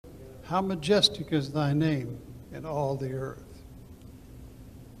how majestic is thy name in all the earth.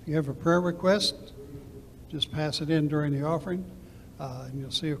 If you have a prayer request, just pass it in during the offering. And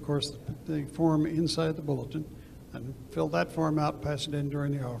you'll see, of course, the form inside the bulletin. And fill that form out, pass it in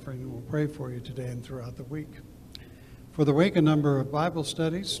during the offering, and we'll pray for you today and throughout the week. For the week, a number of Bible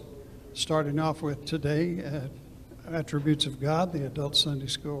studies, starting off with today, Attributes of God, the adult Sunday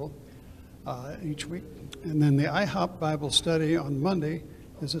school, each week. And then the IHOP Bible study on Monday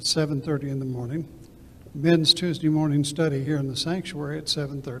is at 7:30 in the morning. Men's Tuesday morning study here in the sanctuary at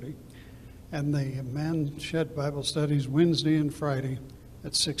 7:30. And the Man Shed Bible studies Wednesday and Friday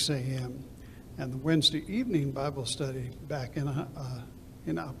at 6 a.m. And the Wednesday evening Bible study back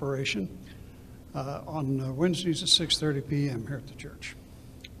in operation on Wednesdays at 6:30 p.m. here at the church.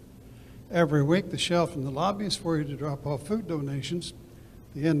 Every week, the shelf in the lobby is for you to drop off food donations.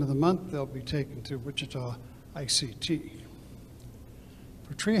 At the end of the month, they'll be taken to Wichita ICT.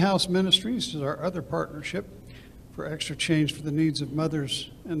 For Treehouse Ministries is our other partnership for extra change for the needs of mothers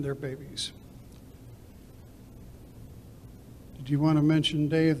and their babies. Did you want to mention,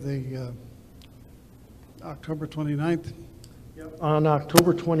 Dave, the October 29th? On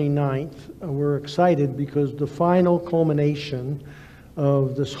October 29th, we're excited because the final culmination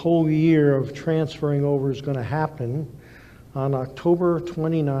of this whole year of transferring over is going to happen on October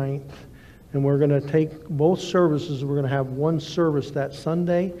 29th. And we're going to take both services. We're going to have one service that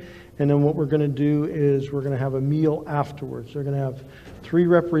Sunday. And then what we're going to do is we're going to have a meal afterwards. They're going to have 3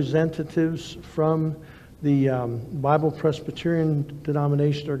 representatives from the Bible Presbyterian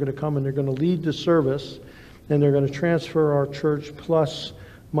denomination are going to come, and they're going to lead the service, and they're going to transfer our church plus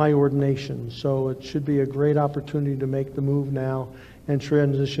my ordination. So it should be a great opportunity to make the move now and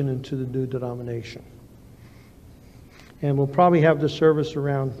transition into the new denomination. And we'll probably have the service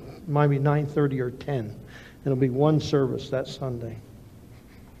around maybe 9:30 or 10. It'll be one service that Sunday.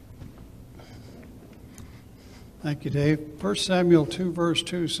 Thank you, Dave. 1 Samuel 2, verse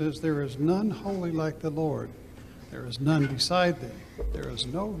 2 says, "There is none holy like the Lord. There is none beside thee. There is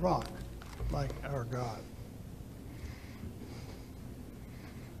no rock like our God."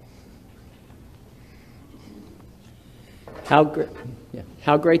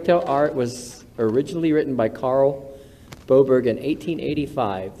 How Great Thou Art was originally written by Carl Boberg in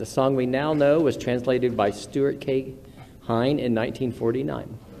 1885. The song we now know was translated by Stuart K. Hine in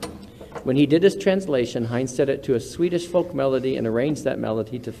 1949. When he did his translation, Hine set it to a Swedish folk melody and arranged that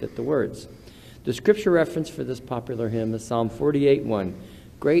melody to fit the words. The scripture reference for this popular hymn is Psalm 48:1.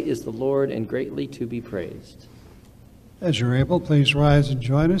 Great is the Lord and greatly to be praised. As you're able, please rise and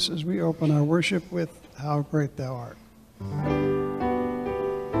join us as we open our worship with How Great Thou Art.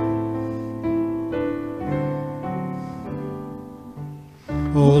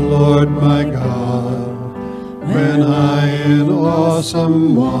 O Lord my God, when I in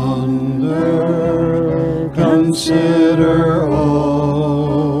awesome wonder consider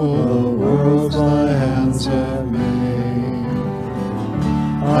all the worlds thy hands have made,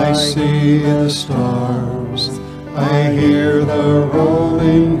 I see the stars, I hear the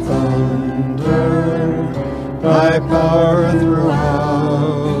rolling thunder, thy power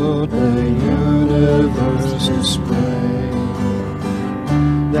throughout the universe display.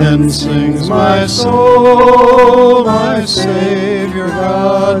 Then sings my soul, my Savior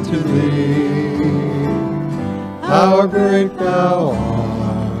God, to thee. How great thou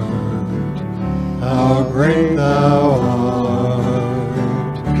art, how great thou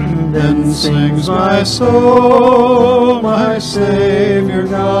art. Then sings my soul, my Savior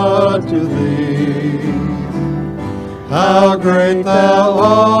God, to thee. How great thou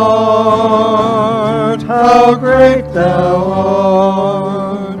art, how great thou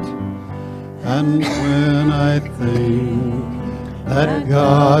art. And when I think that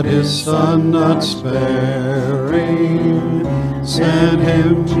God his Son not sparing sent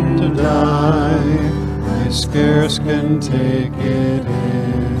him to die, I scarce can take it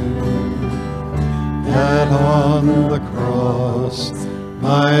in, that on the cross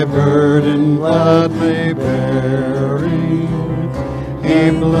my burden gladly bearing,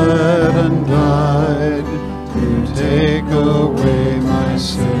 he bled and died to take away my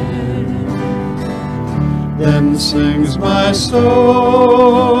sin. Then sings my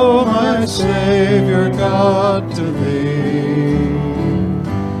soul, my Savior God, to thee.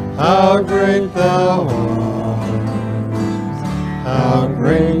 How great thou art, how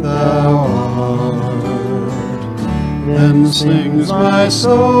great thou art. Then sings my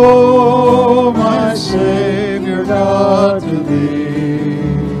soul, my Savior God, to thee.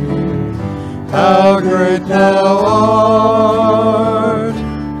 How great thou art,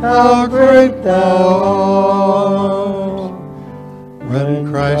 how great thou art.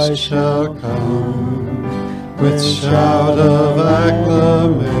 When Christ Christ shall come with shout of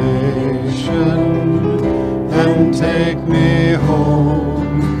acclamation and take me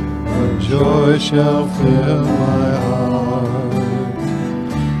home. For joy shall fill my heart.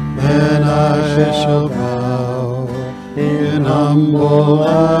 Then I shall bow in humble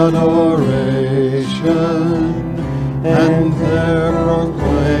adoration and there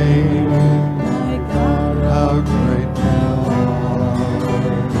proclaim, my God, how great thou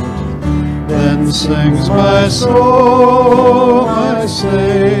art. Then sings my soul, my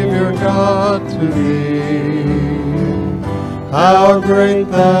Savior God, to thee, how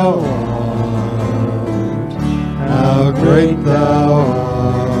great thou art, how great thou art.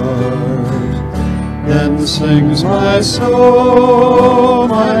 Then sings my soul,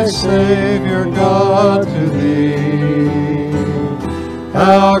 my Savior God, to thee,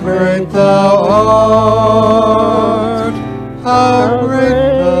 how great thou art, how great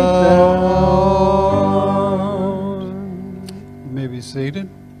thou art. You may be seated.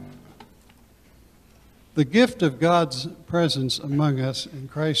 The gift of God's presence among us in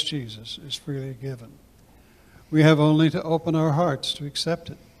Christ Jesus is freely given. We have only to open our hearts to accept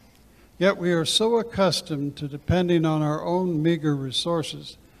it. Yet we are so accustomed to depending on our own meager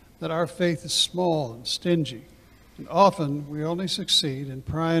resources that our faith is small and stingy, and often we only succeed in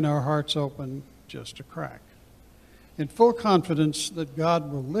prying our hearts open just a crack. In full confidence that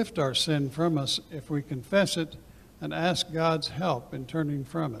God will lift our sin from us if we confess it and ask God's help in turning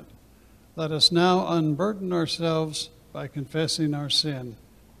from it, let us now unburden ourselves by confessing our sin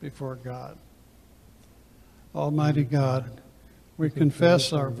before God. Almighty God, we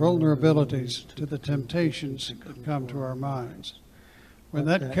confess our vulnerabilities to the temptations that come to our minds. When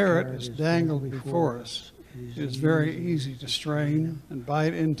that carrot is dangled before us, it is very easy to strain and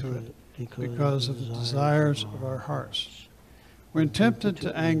bite into it because of the desires of our hearts. When tempted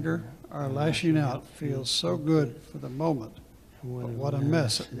to anger, our lashing out feels so good for the moment, but what a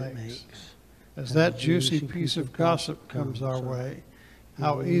mess it makes. As that juicy piece of gossip comes our way,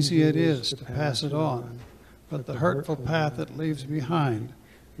 how easy it is to pass it on, but the hurtful path it leaves behind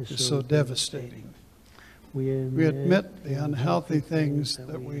is so devastating. We admit the unhealthy things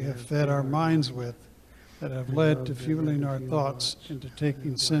that we have fed our minds with that have led to fueling our thoughts into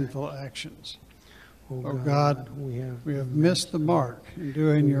taking sinful actions. Oh God, we have missed the mark in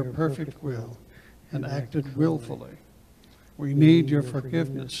doing your perfect will and acted willfully. We need your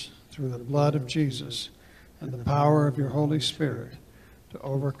forgiveness through the blood of Jesus and the power of your Holy Spirit to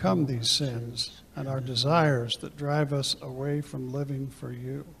overcome these sins and our desires that drive us away from living for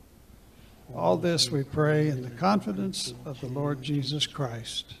you. All this we pray in the confidence of the Lord Jesus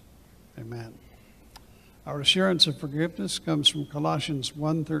Christ. Amen. Our assurance of forgiveness comes from Colossians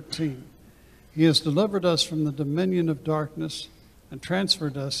 1:13. He has delivered us from the dominion of darkness and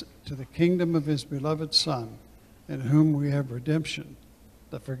transferred us to the kingdom of his beloved Son, in whom we have redemption,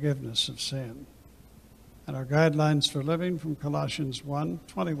 the forgiveness of sin. And our guidelines for living from Colossians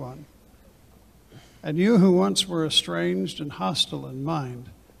 1:21. And you who once were estranged and hostile in mind,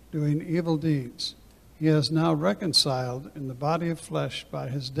 doing evil deeds, he has now reconciled in the body of flesh by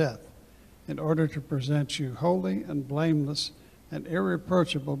his death, in order to present you holy and blameless and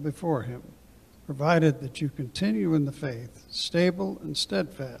irreproachable before him, provided that you continue in the faith, stable and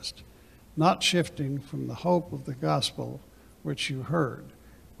steadfast, not shifting from the hope of the gospel which you heard,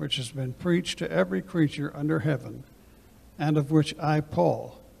 which has been preached to every creature under heaven, and of which I,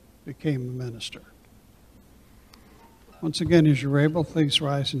 Paul, became a minister. Once again, as you're able, please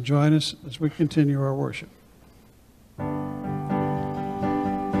rise and join us as we continue our worship.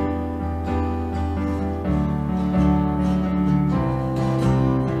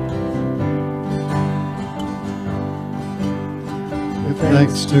 Give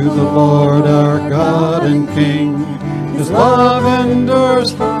thanks to the Lord our God and King. His love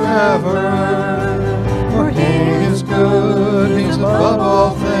endures forever. For he is good, he's above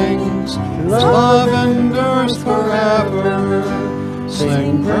all things. His love endures forever.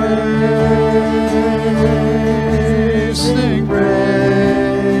 Sing praise, sing praise.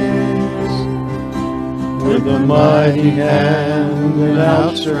 With a mighty hand and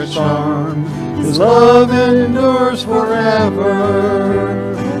outstretched arm, his love endures forever.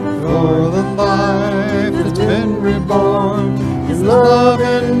 For the life that's been reborn, his love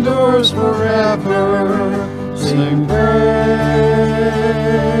endures forever. Sing praise,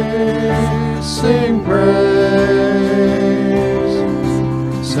 sing praise,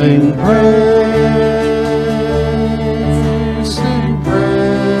 sing praise, sing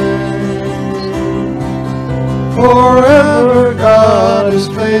praise. Forever God is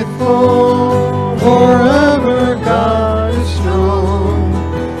faithful, forever God is strong.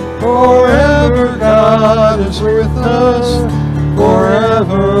 Forever God is with us,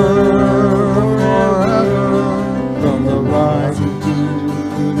 forever, forever. From the rising to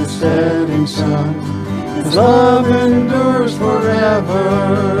the setting sun, His love endures forever.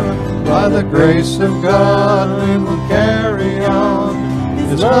 By the grace of God we will carry on.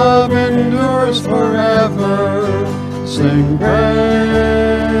 His love endures forever. Sing praise,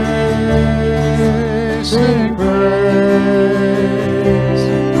 sing praise,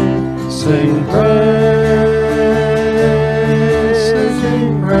 sing praise,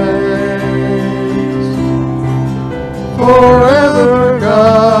 sing praise. Forever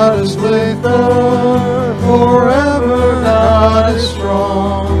God is faithful, forever God is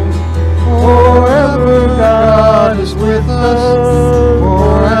strong. Forever God is with us,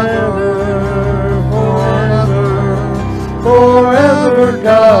 forever, forever. Forever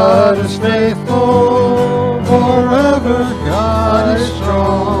God is faithful, forever God is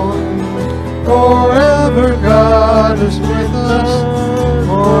strong. Forever God is with us,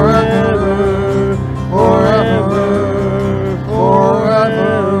 forever, forever,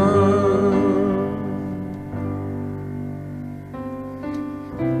 forever.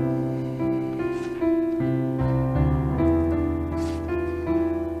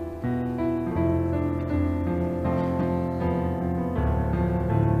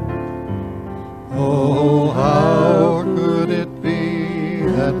 Oh, how could it be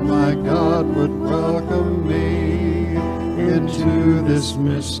that my God would welcome me into this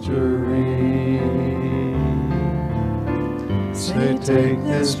mystery? Say, take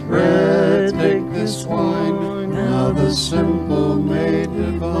this bread, take this wine, now the simple made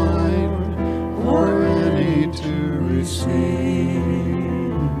divine, for any to receive.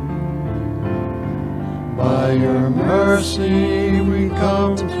 By your mercy we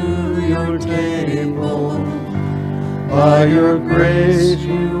come to your table. By your grace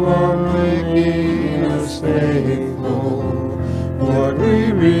you are making us faithful. Lord,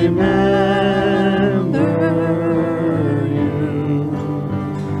 we remember you.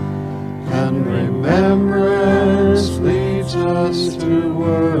 And remembrance leads us to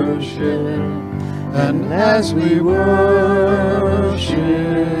worship. And as we worship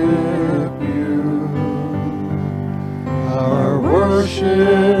you, our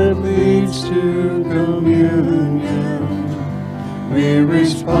worship leads to communion. We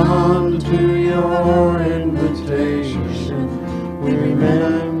respond to your invitation. We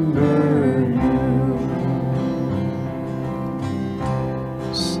remember you.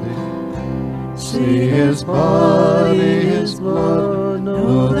 See his body, his blood,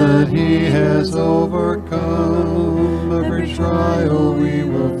 know that he has overcome every trial we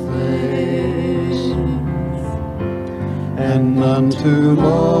will face. And none too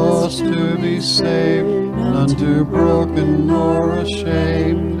lost to be saved, none too broken nor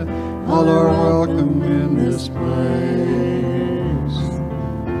ashamed, all are welcome in this place.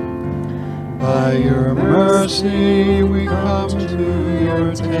 By your mercy we come to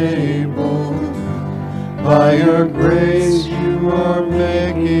your table. By your grace you are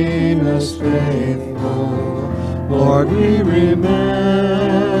making us faithful. Lord, we remember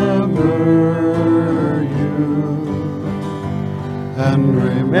you. And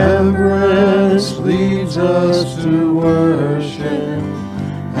remembrance leads us to worship.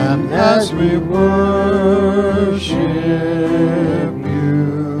 And as we worship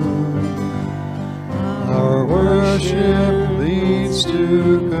you, our worship leads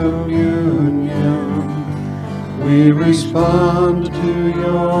to communion. We respond to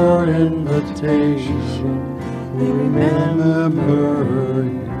your invitation. We remember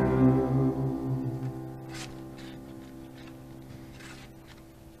you.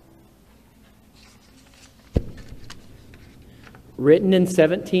 Written in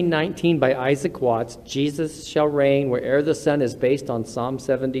 1719 by Isaac Watts, Jesus shall reign where'er the sun, is based on Psalm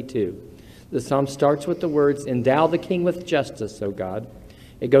 72. The psalm starts with the words, "Endow the king with justice, O God."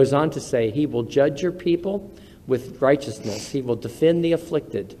 It goes on to say, "He will judge your people with righteousness. He will defend the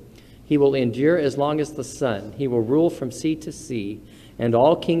afflicted. He will endure as long as the sun. He will rule from sea to sea, and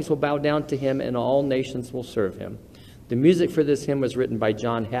all kings will bow down to him, and all nations will serve him." The music for this hymn was written by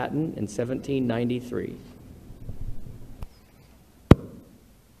John Hatton in 1793.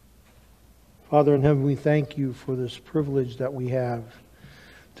 Father in heaven, we thank you for this privilege that we have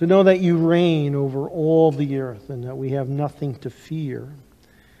to know that you reign over all the earth and that we have nothing to fear.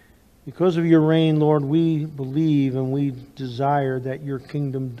 Because of your reign, Lord, we believe and we desire that your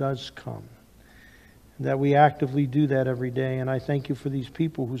kingdom does come, and that we actively do that every day. And I thank you for these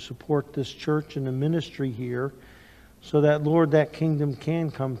people who support this church and the ministry here, so that, Lord, that kingdom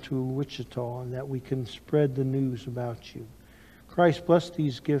can come to Wichita and that we can spread the news about you. Christ, bless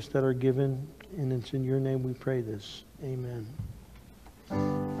these gifts that are given, and it's in your name we pray this. Amen.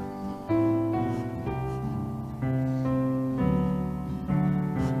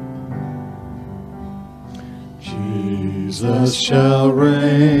 Jesus shall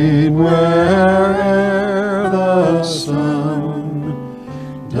reign where'er the sun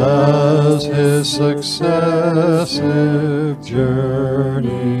does his successive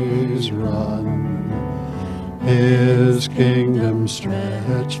journeys run. His kingdom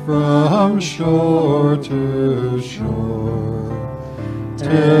stretch from shore to shore,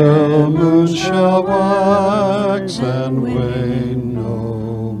 till moon shall wax and wane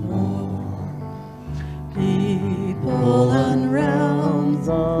no more. People and realms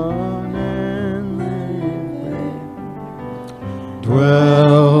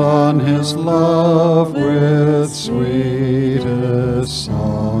dwell on his love with sweetest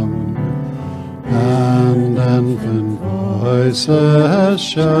song, and infant voices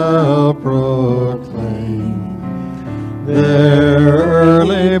shall proclaim their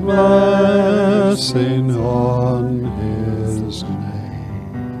early blessing on his name.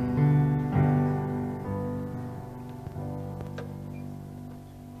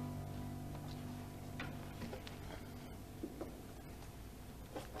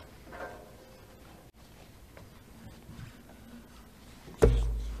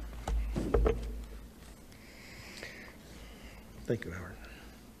 Thank you, Howard.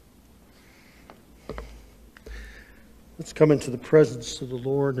 Let's come into the presence of the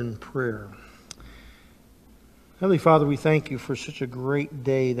Lord in prayer. Heavenly Father, we thank you for such a great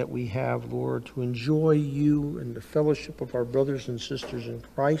day that we have, Lord, to enjoy you and the fellowship of our brothers and sisters in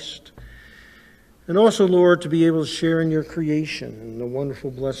Christ. And also, Lord, to be able to share in your creation and the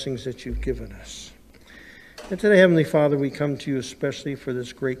wonderful blessings that you've given us. And today, Heavenly Father, we come to you especially for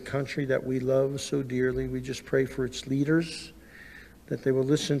this great country that we love so dearly. We just pray for its leaders, that they will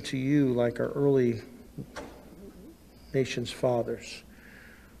listen to you like our early nation's fathers,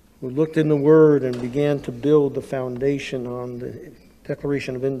 who looked in the Word and began to build the foundation on the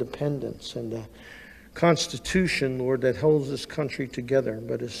Declaration of Independence and the Constitution, Lord, that holds this country together,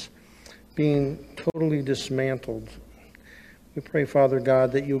 but is being totally dismantled. We pray, Father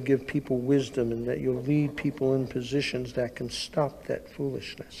God, that you'll give people wisdom and that you'll lead people in positions that can stop that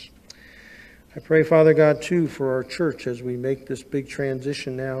foolishness. I pray, Father God, too, for our church as we make this big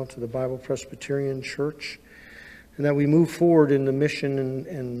transition now to the Bible Presbyterian Church, and that we move forward in the mission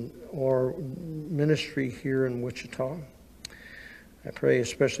and our ministry here in Wichita. I pray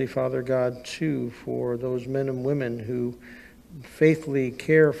especially, Father God, too, for those men and women who faithfully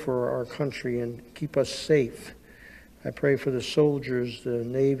care for our country and keep us safe. I pray for the soldiers, the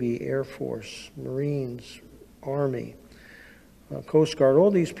Navy, Air Force, Marines, Army, Coast Guard,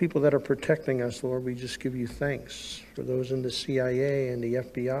 all these people that are protecting us, Lord. We just give you thanks for those in the CIA and the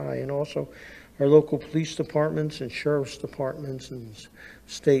FBI, and also our local police departments and sheriff's departments and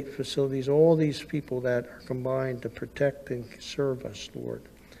state facilities, all these people that are combined to protect and serve us, Lord,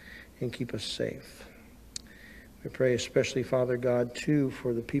 and keep us safe. We pray especially, Father God, too,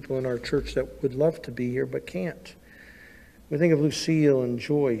 for the people in our church that would love to be here but can't. We think of Lucille and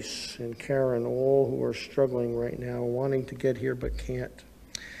Joyce and Karen, all who are struggling right now, wanting to get here but can't.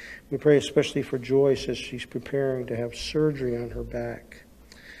 We pray especially for Joyce as she's preparing to have surgery on her back.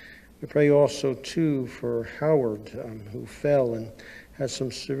 We pray also, too, for Howard, who fell and has some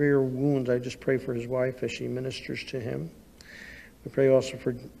severe wounds. I just pray for his wife as she ministers to him. We pray also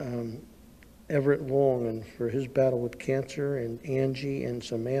for Everett Long and for his battle with cancer, and Angie and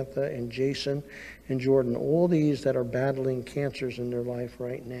Samantha and Jason and Jordan, all these that are battling cancers in their life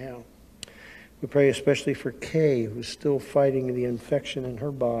right now. We pray especially for Kay, who's still fighting the infection in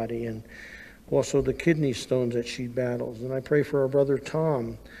her body, and also the kidney stones that she battles. And I pray for our brother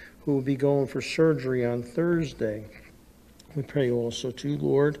Tom, who will be going for surgery on Thursday. We pray also, too,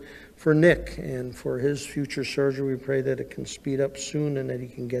 Lord, for Nick and for his future surgery. We pray that it can speed up soon and that he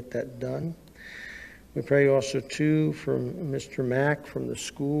can get that done. We pray also, too, for Mr. Mack from the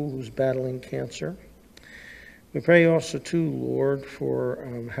school who's battling cancer. We pray also, too, Lord,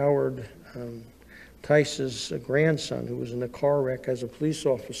 for Howard Tice's grandson, who was in a car wreck as a police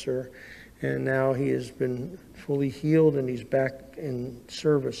officer, and now he has been fully healed and he's back in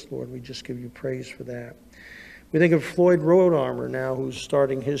service, Lord. We just give you praise for that. We think of Floyd Rodarmer now, who's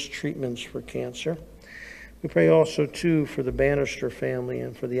starting his treatments for cancer. We pray also, too, for the Bannister family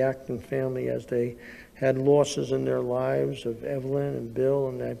and for the Acton family as they had losses in their lives of Evelyn and Bill,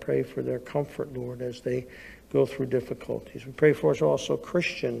 and I pray for their comfort, Lord, as they go through difficulties. We pray for us also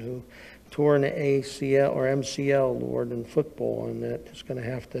Christian, who tore an ACL or MCL, Lord, in football, and that is going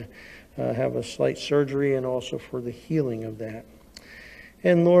to have a slight surgery, and also for the healing of that.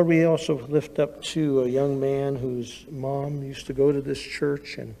 And Lord, we also lift up to a young man whose mom used to go to this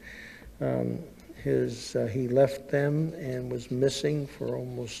church, and he left them and was missing for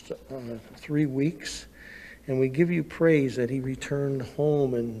almost 3 weeks. And we give you praise that he returned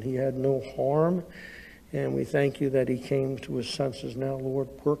home and he had no harm. And we thank you that he came to his senses. Now, Lord,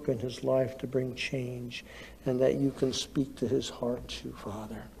 work in his life to bring change, and that you can speak to his heart too,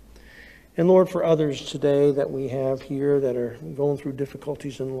 Father. And Lord, for others today that we have here that are going through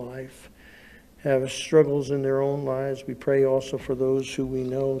difficulties in life, have struggles in their own lives, we pray also for those who we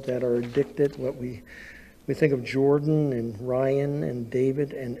know that are addicted. We think of Jordan and Ryan and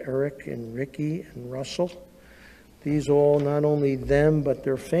David and Eric and Ricky and Russell. These all, not only them, but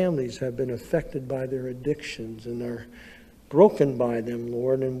their families have been affected by their addictions and are broken by them,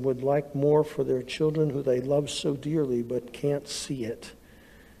 Lord, and would like more for their children who they love so dearly but can't see it.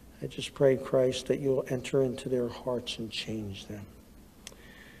 I just pray, Christ, that you'll enter into their hearts and change them.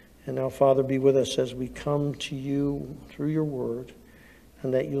 And now, Father, be with us as we come to you through your word,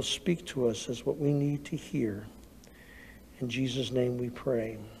 and that you'll speak to us as what we need to hear. In Jesus' name we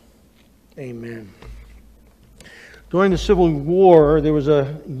pray. Amen. During the Civil War, there was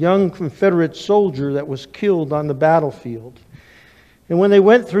a young Confederate soldier that was killed on the battlefield. And when they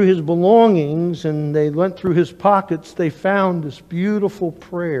went through his belongings and they went through his pockets, they found this beautiful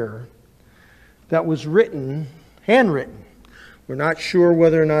prayer that was written, handwritten. We're not sure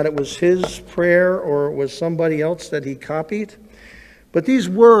whether or not it was his prayer or it was somebody else that he copied. But these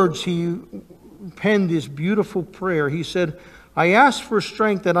words, he penned this beautiful prayer. He said, "I asked for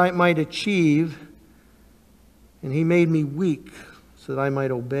strength that I might achieve, and he made me weak so that I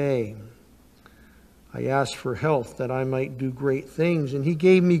might obey. I asked for health that I might do great things, and he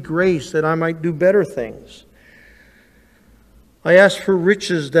gave me grace that I might do better things. I asked for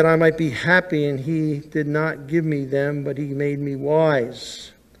riches that I might be happy, and he did not give me them, but he made me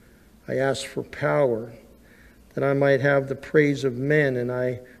wise. I asked for power that I might have the praise of men, and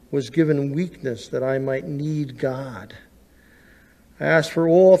I was given weakness that I might need God. I asked for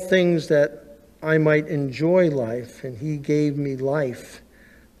all things that I might enjoy life, and he gave me life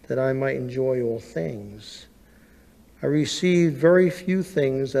that I might enjoy all things. I received very few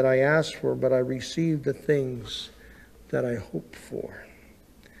things that I asked for, but I received the things that I hoped for."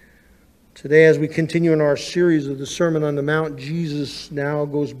 Today, as we continue in our series of the Sermon on the Mount, Jesus now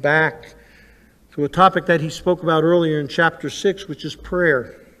goes back to a topic that he spoke about earlier in chapter 6, which is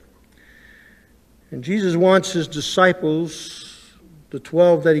prayer. And Jesus wants his disciples, the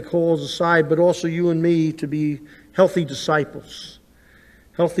 12 that he calls aside, but also you and me, to be healthy disciples,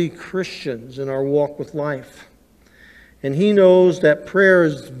 healthy Christians in our walk with life. And he knows that prayer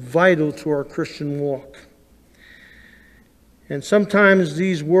is vital to our Christian walk. And sometimes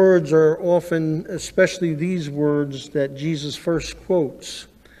these words are often, especially these words that Jesus first quotes,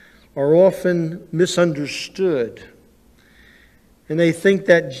 are often misunderstood. And they think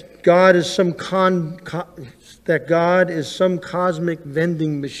that God is some cosmic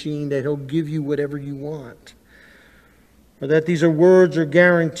vending machine that he'll give you whatever you want. Or that these are words or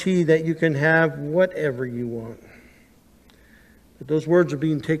guarantee that you can have whatever you want. But those words are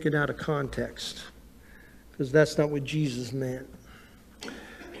being taken out of context, because that's not what Jesus meant.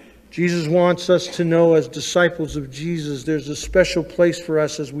 Jesus wants us to know, as disciples of Jesus, there's a special place for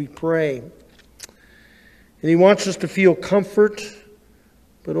us as we pray. And he wants us to feel comfort,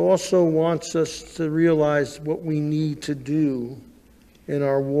 but also wants us to realize what we need to do in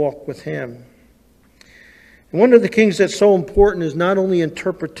our walk with him. And one of the things that's so important is not only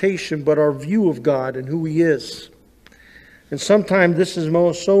interpretation, but our view of God and who he is. And sometimes this is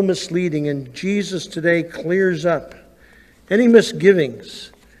so misleading, and Jesus today clears up any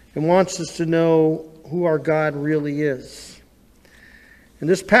misgivings and wants us to know who our God really is. And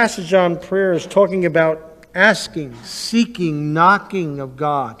this passage on prayer is talking about asking, seeking, knocking of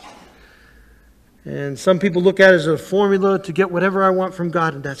God. And some people look at it as a formula to get whatever I want from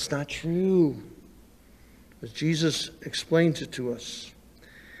God, and that's not true, as Jesus explains it to us.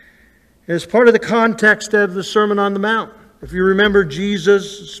 And it's part of the context of the Sermon on the Mount. If you remember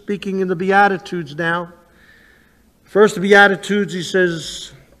Jesus speaking in the Beatitudes now, first the Beatitudes, he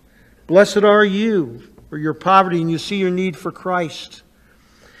says, "Blessed are you for your poverty," and you see your need for Christ.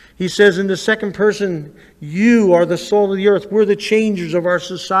 He says in the second person, "You are the salt of the earth." We're the changers of our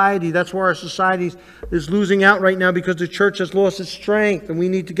society. That's why our society is losing out right now, because the church has lost its strength, and we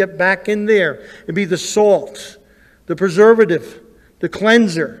need to get back in there and be the salt, the preservative, the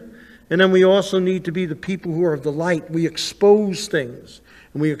cleanser. And then we also need to be the people who are of the light. We expose things,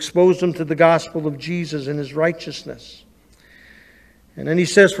 and we expose them to the gospel of Jesus and his righteousness. And then he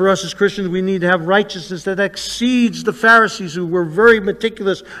says for us as Christians, we need to have righteousness that exceeds the Pharisees, who were very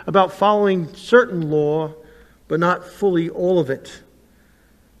meticulous about following certain law, but not fully all of it.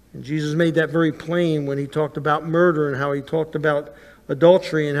 And Jesus made that very plain when he talked about murder and how he talked about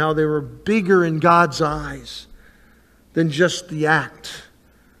adultery and how they were bigger in God's eyes than just the act,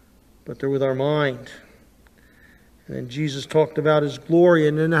 but they're with our mind. And then Jesus talked about His glory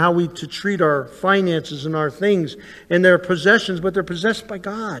and then how we to treat our finances and our things and their possessions, but they're possessed by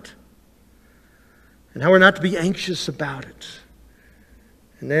God. And how we're not to be anxious about it.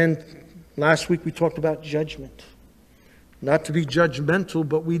 And then last week we talked about judgment. Not to be judgmental,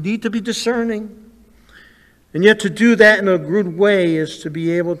 but we need to be discerning. And yet to do that in a good way is to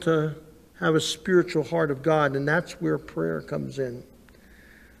be able to have a spiritual heart of God. And that's where prayer comes in.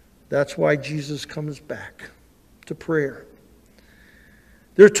 That's why Jesus comes back to prayer.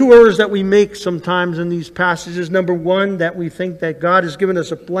 There are two errors that we make sometimes in these passages. Number one, that we think that God has given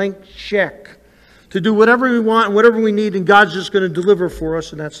us a blank check to do whatever we want and whatever we need, and God's just going to deliver for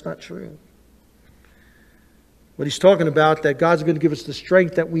us, and that's not true. What he's talking about, that God's going to give us the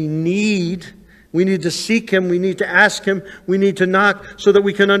strength that we need. We need to seek Him. We need to ask Him. We need to knock so that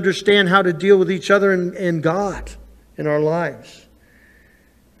we can understand how to deal with each other and God in our lives.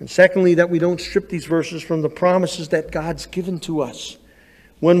 And secondly, that we don't strip these verses from the promises that God's given to us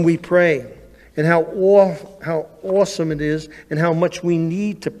when we pray, and how awesome it is, and how much we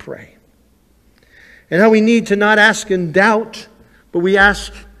need to pray. And how we need to not ask in doubt, but we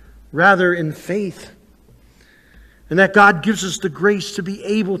ask rather in faith. And that God gives us the grace to be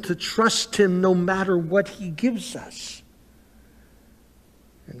able to trust Him no matter what He gives us.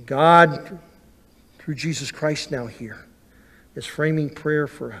 And God, through Jesus Christ now here, is framing prayer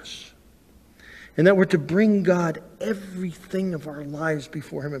for us. And that we're to bring God everything of our lives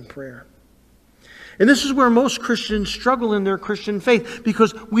before Him in prayer. And this is where most Christians struggle in their Christian faith,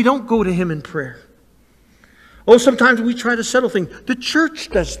 because we don't go to Him in prayer. Oh, sometimes we try to settle things. The church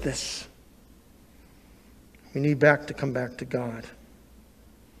does this. We need to come back to God.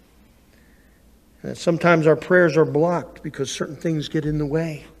 And sometimes our prayers are blocked because certain things get in the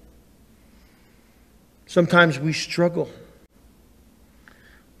way. Sometimes we struggle.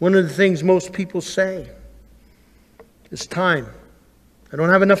 One of the things most people say is time. I don't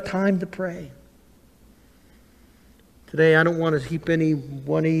have enough time to pray. Today, I don't want to heap any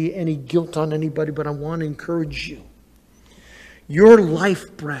guilt on anybody, but I want to encourage you. Your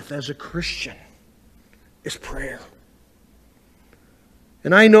life breath as a Christian is prayer.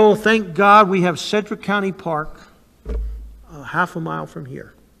 And I know, thank God, we have Sedgwick County Park half a mile from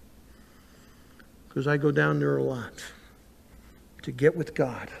here, because I go down there a lot to get with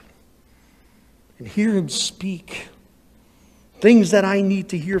God and hear Him speak things that I need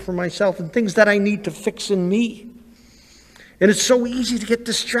to hear for myself and things that I need to fix in me. And it's so easy to get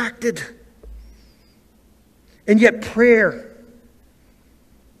distracted. And yet prayer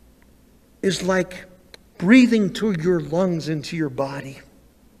is like breathing to your lungs into your body.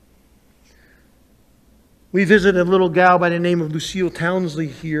 We visited a little gal by the name of Lucille Townsley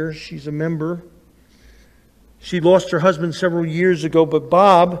here. She's a member. She lost her husband several years ago, but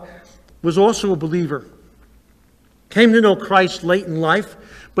Bob was also a believer. Came to know Christ late in life,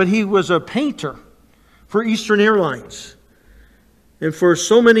 but he was a painter for Eastern Airlines. And for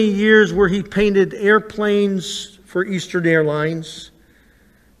so many years where he painted airplanes for Eastern Airlines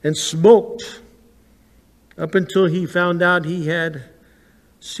and smoked up until he found out he had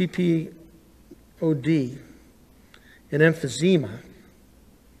COPD and emphysema.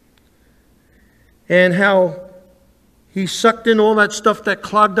 And how he sucked in all that stuff that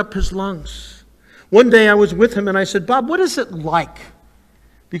clogged up his lungs. One day I was with him and I said, Bob, what is it like?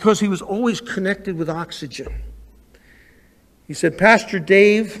 Because he was always connected with oxygen. He said, Pastor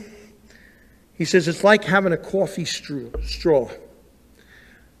Dave, he says, it's like having a coffee straw.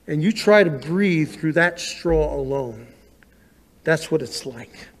 And you try to breathe through that straw alone. That's what it's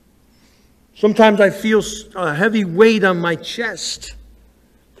like. Sometimes I feel a heavy weight on my chest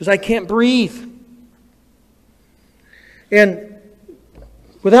because I can't breathe. And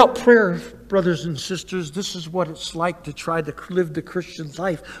without prayer, brothers and sisters, this is what it's like to try to live the Christian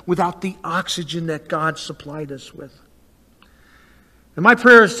life without the oxygen that God supplied us with. And my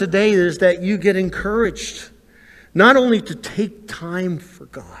prayers today is that you get encouraged not only to take time for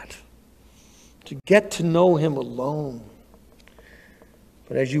God, to get to know Him alone,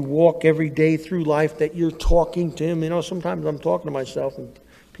 but as you walk every day through life that you're talking to Him. You know, sometimes I'm talking to myself and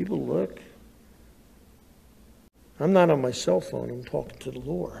people look. I'm not on my cell phone, I'm talking to the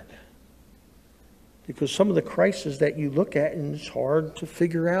Lord. Because some of the crises that you look at, and it's hard to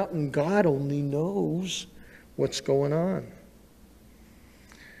figure out, and God only knows what's going on.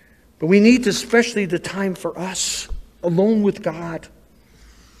 But we need especially the time for us, alone with God,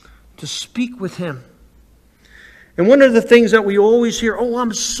 to speak with Him. And one of the things that we always hear, oh,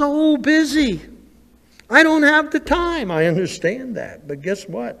 I'm so busy. I don't have the time. I understand that. But guess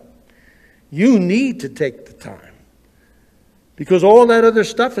what? You need to take the time. Because all that other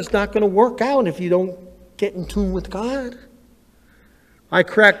stuff is not going to work out if you don't get in tune with God. I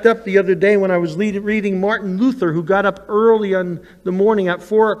cracked up the other day when I was reading Martin Luther, who got up early in the morning at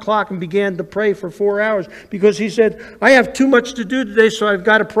 4 o'clock and began to pray for 4 hours. Because he said, I have too much to do today, so I've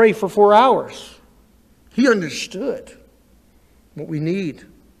got to pray for 4 hours. He understood what we need.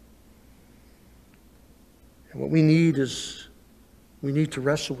 And what we need is, we need to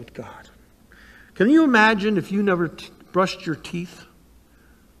wrestle with God. Can you imagine if you never brushed your teeth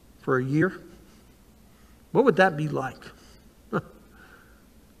for a year? What would that be like?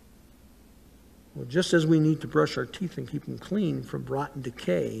 Well, just as we need to brush our teeth and keep them clean from rot and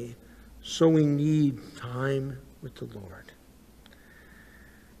decay, so we need time with the Lord.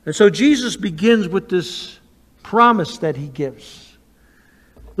 And so Jesus begins with this promise that He gives.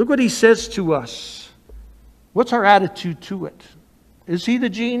 Look what He says to us. What's our attitude to it? Is He the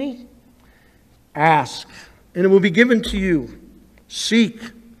genie? Ask, and it will be given to you. Seek,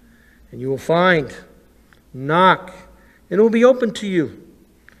 and you will find. Knock, and it will be open to you.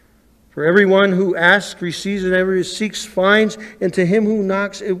 For everyone who asks receives, and everyone who seeks finds, and to him who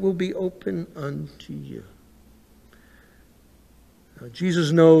knocks it will be open unto you. Now,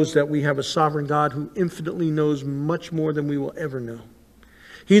 Jesus knows that we have a sovereign God who infinitely knows much more than we will ever know.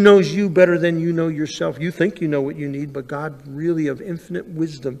 He knows you better than you know yourself. You think you know what you need, but God really of infinite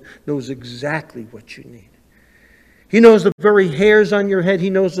wisdom knows exactly what you need. He knows the very hairs on your head. He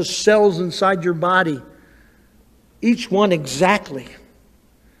knows the cells inside your body. Each one exactly.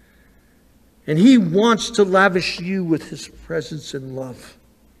 And He wants to lavish you with His presence and love.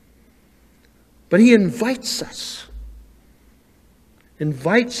 But He invites us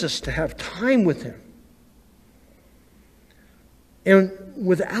to have time with Him. And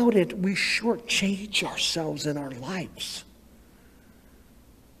without it, we shortchange ourselves in our lives.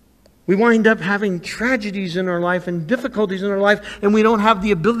 We wind up having tragedies in our life and difficulties in our life, and we don't have the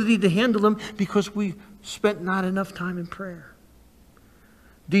ability to handle them because we spent not enough time in prayer.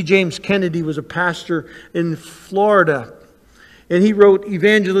 D. James Kennedy was a pastor in Florida, and he wrote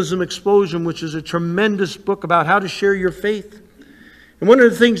Evangelism Explosion, which is a tremendous book about how to share your faith. And one of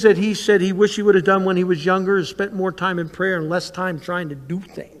the things that he said he wished he would have done when he was younger is spent more time in prayer and less time trying to do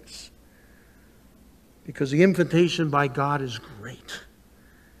things. Because the invitation by God is great.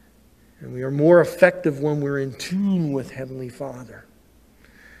 And we are more effective when we're in tune with Heavenly Father.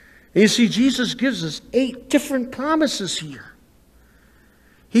 And you see, Jesus gives us 8 different promises here.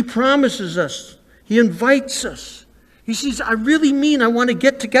 He promises us. He invites us. He says, I really mean I want to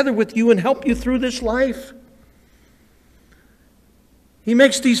get together with you and help you through this life. He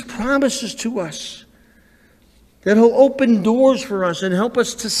makes these promises to us that He'll open doors for us and help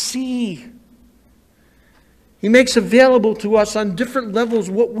us to see. He makes available to us on different levels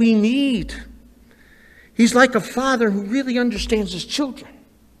what we need. He's like a father who really understands his children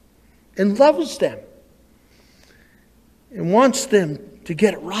and loves them and wants them to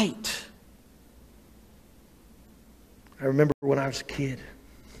get it right. I remember when I was a kid,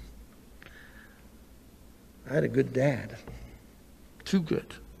 I had a good dad. Too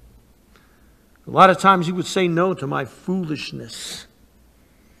good. A lot of times he would say no to my foolishness.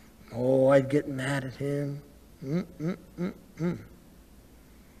 Oh, I'd get mad at him.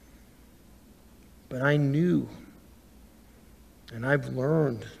 But I knew, and I've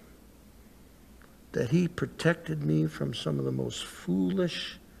learned, that He protected me from some of the most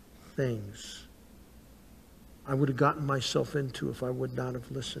foolish things I would have gotten myself into if I would not have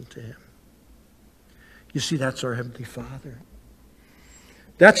listened to Him. You see, that's our Heavenly Father.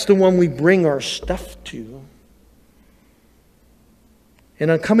 That's the one we bring our stuff to. And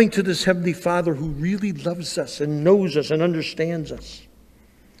on coming to this Heavenly Father who really loves us and knows us and understands us,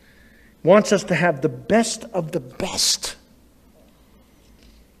 wants us to have the best of the best.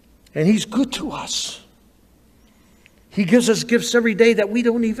 And He's good to us. He gives us gifts every day that we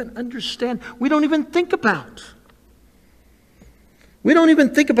don't even understand. We don't even think about. We don't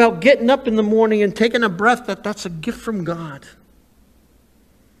even think about getting up in the morning and taking a breath. That's a gift from God.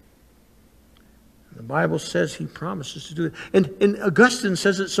 The Bible says He promises to do it. And Augustine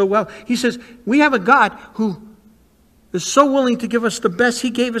says it so well. He says, we have a God who is so willing to give us the best. He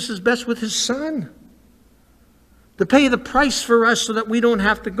gave us His best with His Son to pay the price for us so that we don't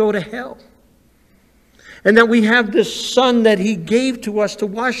have to go to hell. And that we have this Son that He gave to us to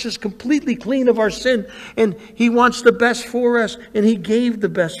wash us completely clean of our sin. And He wants the best for us. And He gave the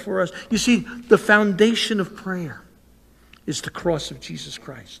best for us. You see, the foundation of prayer is the cross of Jesus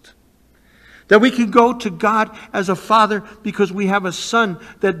Christ. That we can go to God as a Father because we have a Son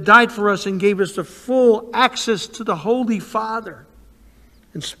that died for us and gave us the full access to the Holy Father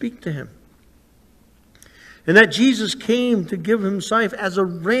and speak to Him. And that Jesus came to give Himself as a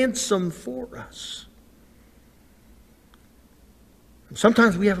ransom for us. And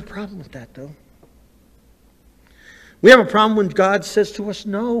sometimes we have a problem with that, though. We have a problem when God says to us,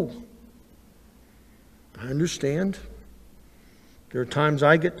 no. I understand. There are times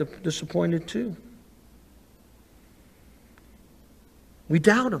I get disappointed too. We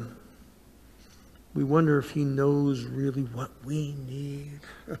doubt Him. We wonder if He knows really what we need.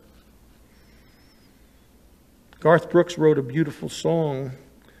 Garth Brooks wrote a beautiful song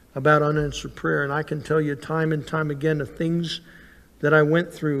about unanswered prayer, and I can tell you time and time again the things that I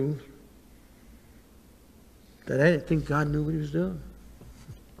went through that I didn't think God knew what He was doing.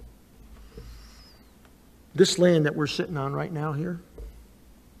 This land that we're sitting on right now here,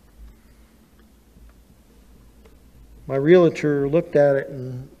 my realtor looked at it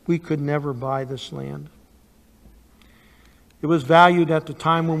and we could never buy this land. It was valued at the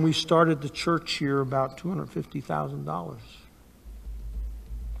time when we started the church here about $250,000.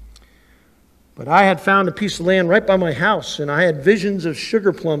 But I had found a piece of land right by my house, and I had visions of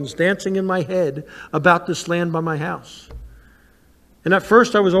sugar plums dancing in my head about this land by my house. And at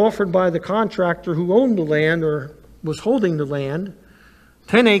first I was offered by the contractor who owned the land or was holding the land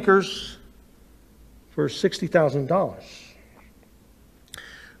 10 acres for $60,000.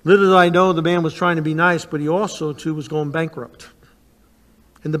 Little did I know the man was trying to be nice, but he also too was going bankrupt.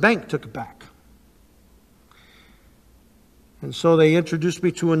 And the bank took it back. And so they introduced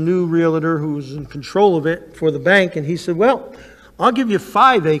me to a new realtor who was in control of it for the bank. And he said, well, I'll give you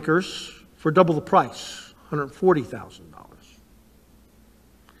 5 acres for double the price, $140,000.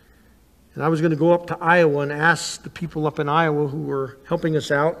 And I was going to go up to Iowa and ask the people up in Iowa who were helping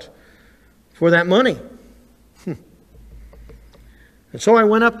us out for that money. And so I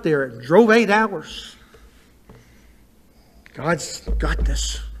went up there and drove 8 hours. God's got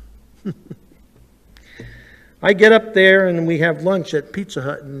this. I get up there and we have lunch at Pizza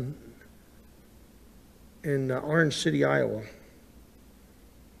Hut in Orange City, Iowa.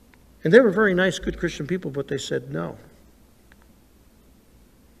 And they were very nice, good Christian people, but they said no.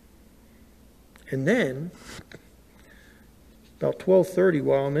 And then, about 12:30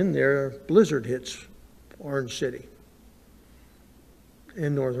 while I'm in there, a blizzard hits Orange City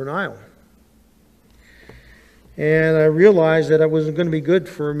in northern Iowa. And I realized that it wasn't going to be good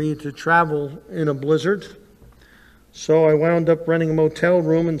for me to travel in a blizzard. So I wound up renting a motel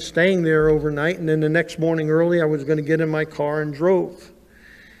room and staying there overnight. And then the next morning early, I was going to get in my car and drove.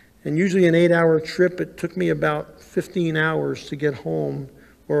 And usually an 8-hour trip, it took me about 15 hours to get home.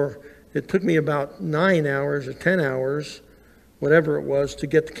 Or it took me about 9 hours or 10 hours, whatever it was, to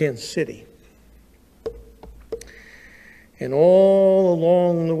get to Kansas City. And all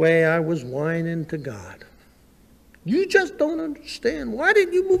along the way, I was whining to God. You just don't understand. Why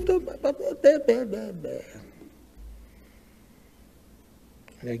didn't you move to...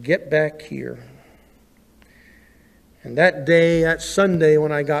 And I get back here. And that day, that Sunday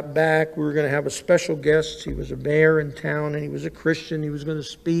when I got back, we were going to have a special guest. He was a mayor in town and he was a Christian. He was going to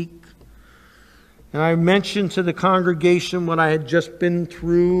speak. And I mentioned to the congregation what I had just been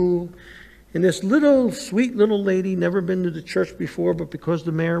through. And this little, sweet little lady, never been to the church before, but because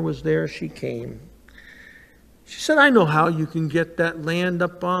the mayor was there, she came. She said, I know how you can get that land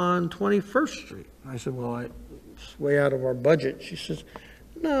up on 21st Street. I said, well, it's way out of our budget. She says,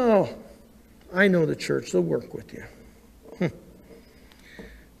 no, I know the church. They'll work with you.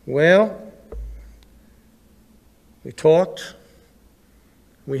 Well, we talked.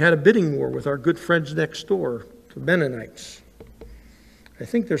 We had a bidding war with our good friends next door, the Mennonites. I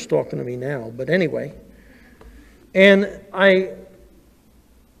think they're talking to me now, but anyway. And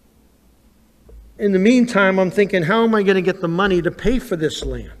in the meantime, I'm thinking, how am I going to get the money to pay for this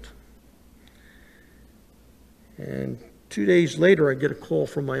land? And 2 days later, I get a call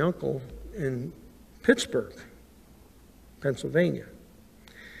from my uncle in Pittsburgh, Pennsylvania.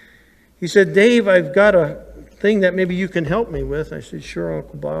 He said, Dave, I've got a thing that maybe you can help me with. I said, sure,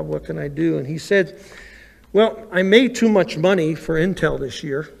 Uncle Bob, what can I do? And he said, well, I made too much money for Intel this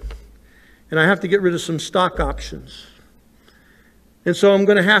year, and I have to get rid of some stock options. And so I'm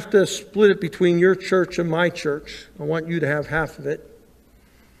going to have to split it between your church and my church. I want you to have half of it.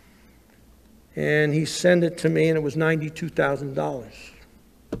 And he sent it to me, and it was $92,000.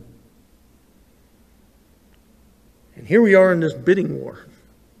 Here we are in this bidding war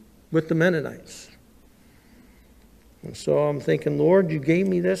with the Mennonites. And so I'm thinking, Lord, you gave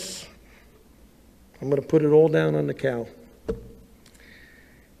me this. I'm going to put it all down on the cow.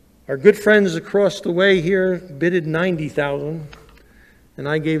 Our good friends across the way here bidded $90,000, and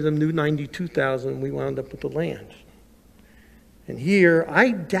I gave them new $92,000. We wound up with the land. And here,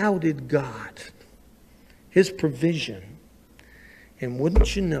 I doubted God, His provision. And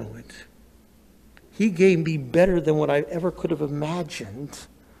wouldn't you know it, He gave me better than what I ever could have imagined.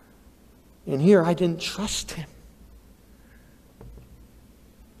 And here, I didn't trust Him.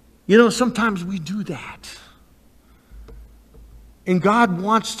 You know, sometimes we do that. And God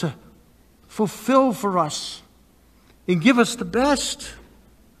wants to fulfill for us and give us the best.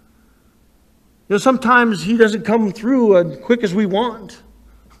 You know, sometimes He doesn't come through as quick as we want.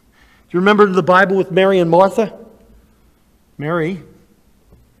 Do you remember the Bible with Mary and Martha? Mary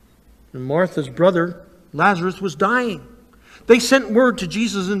and Martha's brother, Lazarus, was dying. They sent word to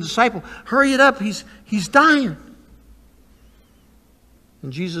Jesus and the disciple, hurry it up, he's dying.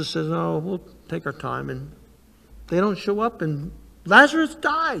 And Jesus says, oh, we'll take our time. And they don't show up, and Lazarus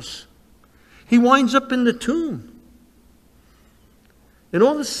dies. He winds up in the tomb. And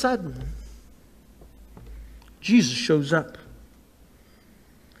all of a sudden, Jesus shows up.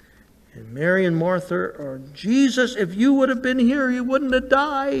 And Mary and Martha are, Jesus, if you would have been here, you wouldn't have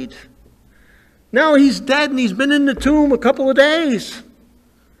died. Now he's dead and he's been in the tomb a couple of days.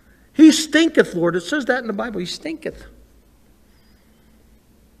 He stinketh, Lord. It says that in the Bible. He stinketh.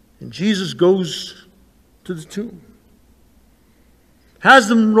 And Jesus goes to the tomb. Has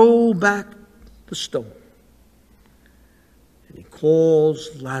them roll back the stone. And He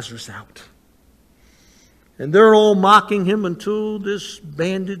calls Lazarus out. And they're all mocking Him until this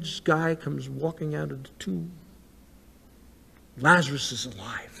bandaged guy comes walking out of the tomb. Lazarus is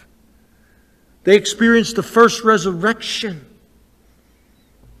alive. They experienced the first resurrection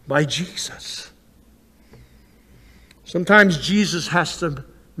by Jesus. Sometimes Jesus has to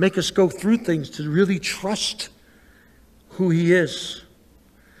make us go through things to really trust who He is.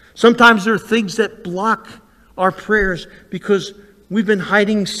 Sometimes there are things that block our prayers because we've been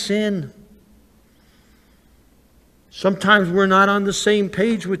hiding sin. Sometimes we're not on the same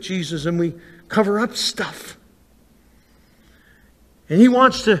page with Jesus and we cover up stuff. And He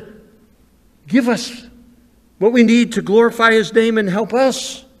wants to give us what we need to glorify His name and help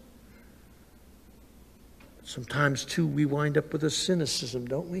us. Sometimes, too, we wind up with a cynicism,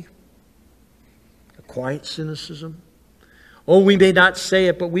 don't we? A quiet cynicism. Oh, we may not say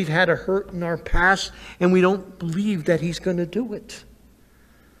it, but we've had a hurt in our past and we don't believe that He's going to do it.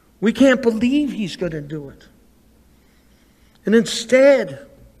 We can't believe He's going to do it. And instead,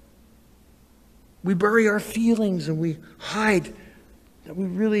 we bury our feelings and we hide that we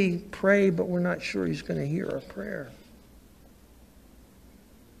really pray, but we're not sure He's going to hear our prayer.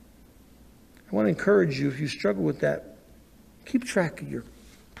 I want to encourage you, if you struggle with that, keep track of your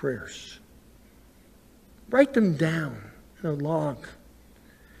prayers. Write them down in a log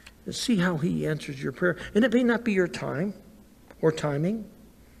and see how He answers your prayer. And it may not be your time or timing,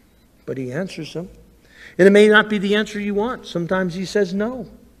 but He answers them. And it may not be the answer you want. Sometimes He says no.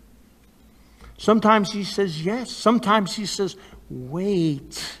 Sometimes He says yes. Sometimes He says,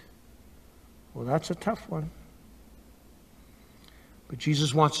 wait. Well, that's a tough one. But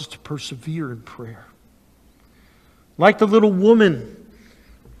Jesus wants us to persevere in prayer. Like the little woman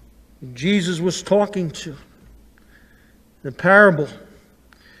Jesus was talking to, the parable.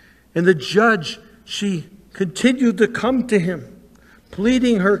 And the judge, she continued to come to Him,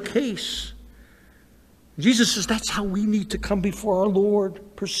 pleading her case. Jesus says that's how we need to come before our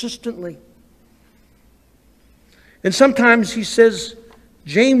Lord, persistently. And sometimes He says,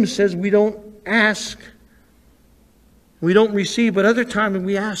 James says, we don't ask, we don't receive, but other times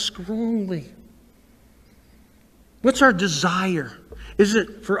we ask wrongly. What's our desire? Is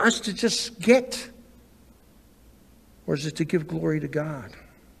it for us to just get? Or is it to give glory to God?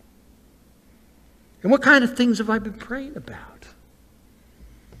 And what kind of things have I been praying about?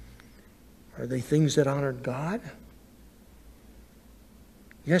 Are they things that honored God?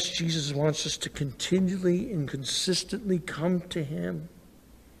 Yes, Jesus wants us to continually and consistently come to Him.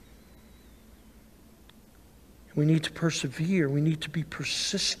 We need to persevere. We need to be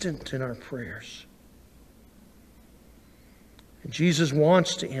persistent in our prayers. And Jesus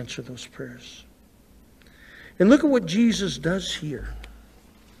wants to answer those prayers. And look at what Jesus does here.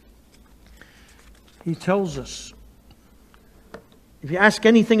 He tells us, if you ask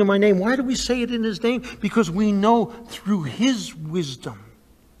anything in my name, why do we say it in His name? Because we know through His wisdom,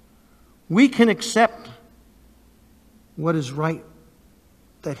 we can accept what is right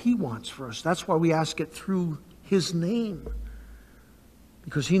that He wants for us. That's why we ask it through His name,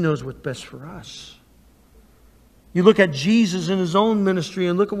 because He knows what's best for us. You look at Jesus in His own ministry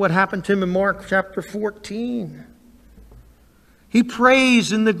and look at what happened to Him in Mark chapter 14. He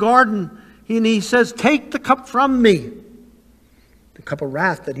prays in the garden and He says, "Take the cup from me." The cup of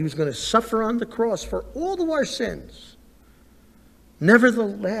wrath that He was going to suffer on the cross for all of our sins.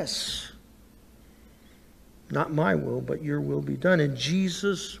 Nevertheless, not my will, but your will be done. And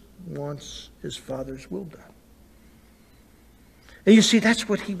Jesus wants His Father's will done. And you see, that's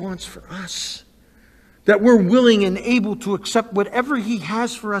what He wants for us. That we're willing and able to accept whatever He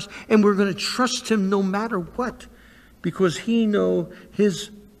has for us, and we're going to trust Him no matter what, because He knows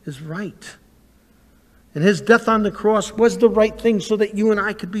His is right. And His death on the cross was the right thing so that you and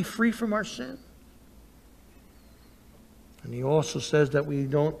I could be free from our sin. And He also says that we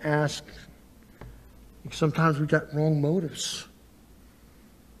don't ask, sometimes we've got wrong motives.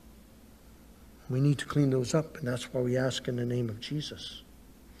 We need to clean those up, and that's why we ask in the name of Jesus.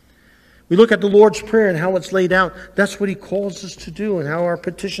 We look at the Lord's Prayer and how it's laid out. That's what He calls us to do and how our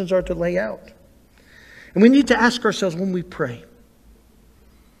petitions are to lay out. And we need to ask ourselves when we pray,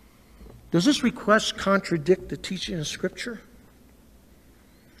 does this request contradict the teaching of Scripture?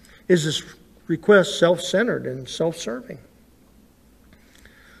 Is this request self-centered and self-serving?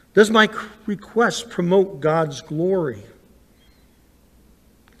 Does my request promote God's glory,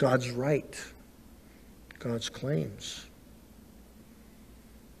 God's right, God's claims?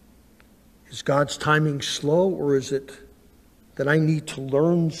 Is God's timing slow, or is it that I need to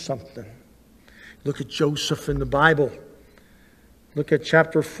learn something? Look at Joseph in the Bible. Look at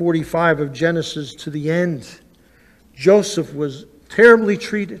chapter 45 of Genesis to the end. Joseph was terribly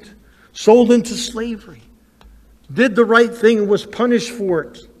treated, sold into slavery, did the right thing and was punished for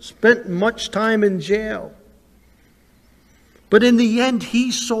it, spent much time in jail. But in the end,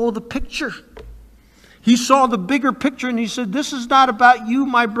 he saw the picture. He saw the bigger picture and he said, "This is not about you,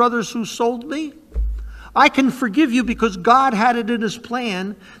 my brothers who sold me. I can forgive you because God had it in His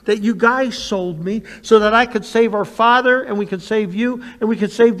plan that you guys sold me so that I could save our father and we could save you and we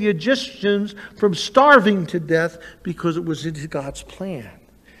could save the Egyptians from starving to death because it was in God's plan."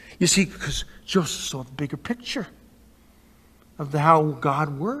 You see, because Joseph saw the bigger picture of how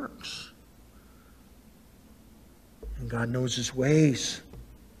God works. And God knows His ways,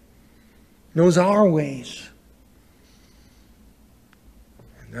 knows our ways.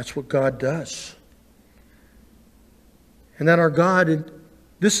 And that's what God does. And that our God, and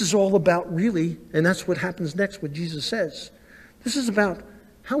this is all about really, and that's what happens next, what Jesus says. This is about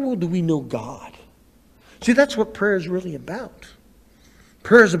how well do we know God? See, that's what prayer is really about.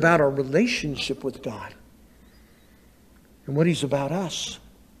 Prayer is about our relationship with God and what He's about us.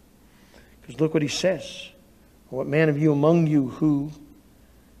 Because look what He says. "What man of you among you who,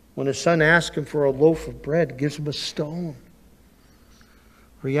 when his son asks him for a loaf of bread, gives him a stone?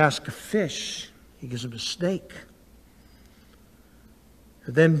 Or he asks a fish, he gives him a snake?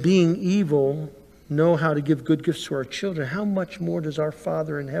 Then being evil, know how to give good gifts to our children, how much more does our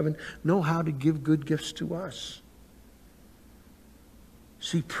Father in heaven know how to give good gifts to us?"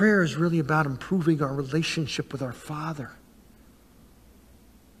 See, prayer is really about improving our relationship with our Father.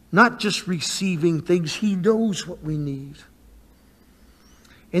 Not just receiving things. He knows what we need.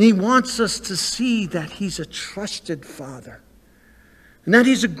 And He wants us to see that He's a trusted Father. And that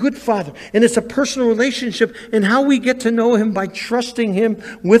He's a good Father. And it's a personal relationship. And how we get to know Him by trusting Him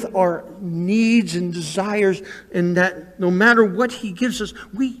with our needs and desires. And that no matter what He gives us,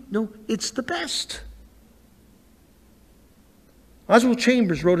 we know it's the best. Oswald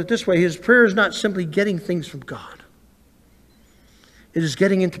Chambers wrote it this way: his prayer is not simply getting things from God. It is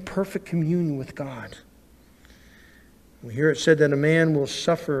getting into perfect communion with God. We hear it said that a man will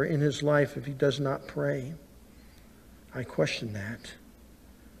suffer in his life if he does not pray. I question that.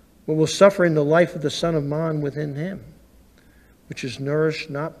 But will suffer in the life of the Son of Man within him, which is nourished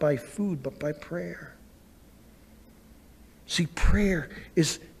not by food but by prayer. See, prayer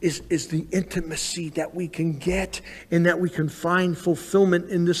is the intimacy that we can get and that we can find fulfillment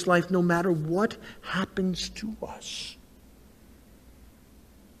in this life no matter what happens to us.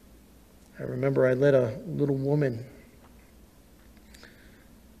 I remember I led a little woman.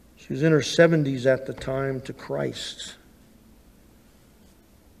 She was in her 70s at the time, to Christ.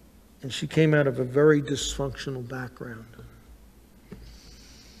 And she came out of a very dysfunctional background.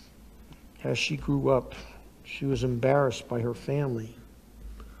 As she grew up, she was embarrassed by her family.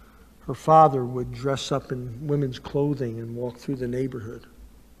 Her father would dress up in women's clothing and walk through the neighborhood.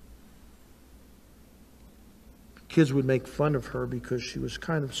 Kids would make fun of her because she was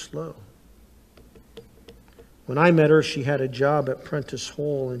kind of slow. When I met her, she had a job at Prentice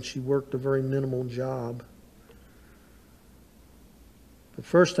Hall, and she worked a very minimal job. At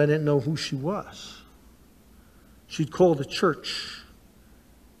first, I didn't know who she was. She'd call the church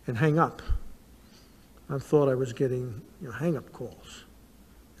and hang up. I thought I was getting hang-up calls.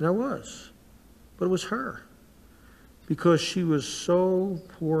 And I was. But it was her. Because she was so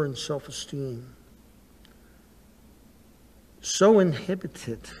poor in self-esteem. So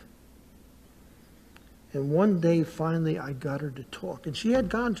inhibited. And one day, finally, I got her to talk. And she had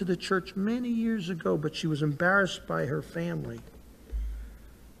gone to the church many years ago, but she was embarrassed by her family.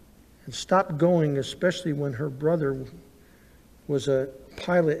 And stopped going, especially when her brother was a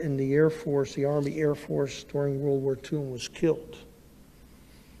pilot in the Air Force, the Army Air Force, during World War II and was killed.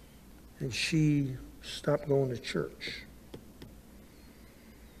 And she stopped going to church.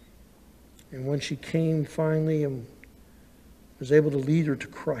 And when she came finally and was able to lead her to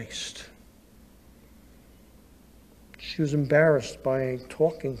Christ, she was embarrassed by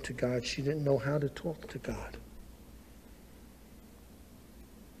talking to God. She didn't know how to talk to God.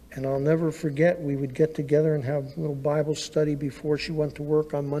 And I'll never forget, we would get together and have a little Bible study before she went to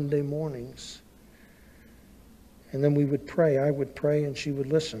work on Monday mornings. And then we would pray. I would pray and she would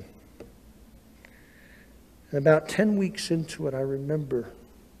listen. And about 10 weeks into it, I remember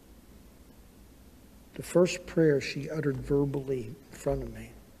the first prayer she uttered verbally in front of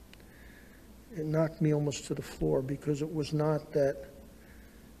me. It knocked me almost to the floor, because it was not that,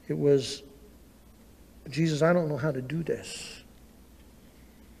 it was, Jesus, I don't know how to do this.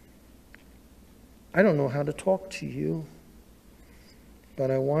 I don't know how to talk to you,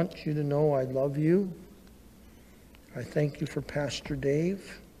 but I want you to know I love you. I thank you for Pastor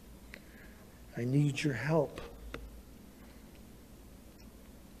Dave. I need your help.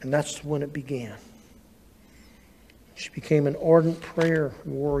 And that's when it began. She became an ardent prayer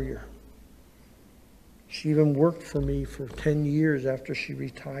warrior. She even worked for me for 10 years after she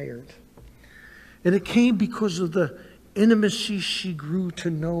retired. And it came because of the intimacy she grew to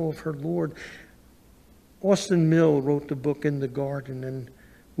know of her Lord. Austin Mill wrote the book In the Garden, and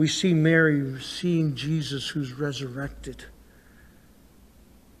we see Mary seeing Jesus who's resurrected.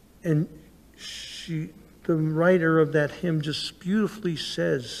 And the writer of that hymn just beautifully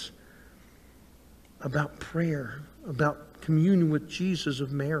says about prayer, about communion with Jesus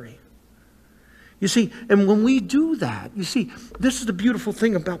of Mary. You see, and when we do that, you see, this is the beautiful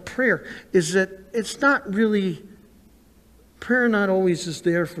thing about prayer, is that it's not really, prayer not always is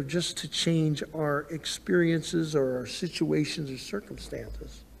there for just to change our experiences or our situations or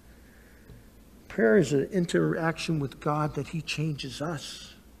circumstances. Prayer is an interaction with God that He changes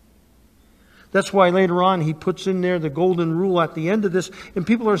us. That's why later on He puts in there the golden rule at the end of this. And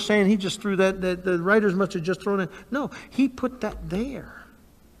people are saying He just threw that the writers must have just thrown it. No, He put that there.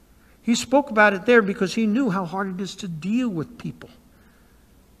 He spoke about it there because He knew how hard it is to deal with people.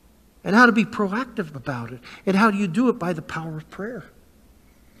 And how to be proactive about it. And how do you do it? By the power of prayer.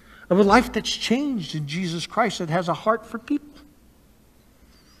 Of a life that's changed in Jesus Christ, that has a heart for people.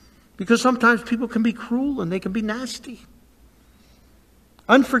 Because sometimes people can be cruel and they can be nasty.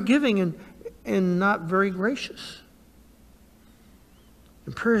 Unforgiving and not very gracious.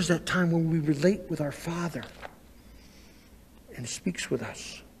 And prayer is that time when we relate with our Father. And He speaks with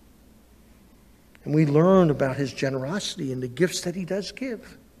us. And we learn about His generosity and the gifts that He does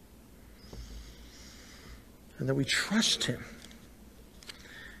give. And that we trust Him.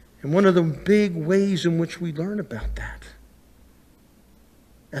 And one of the big ways in which we learn about that,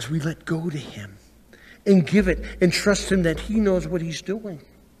 as we let go to Him and give it and trust Him that He knows what He's doing.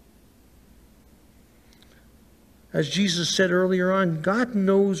 As Jesus said earlier on, God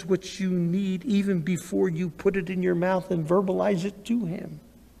knows what you need even before you put it in your mouth and verbalize it to Him.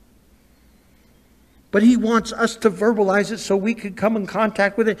 But He wants us to verbalize it so we can come in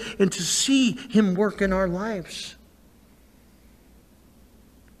contact with it and to see Him work in our lives.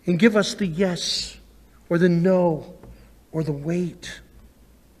 And give us the yes or the no or the wait.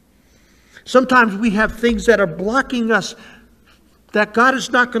 Sometimes we have things that are blocking us that God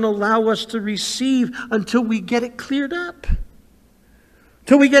is not going to allow us to receive until we get it cleared up.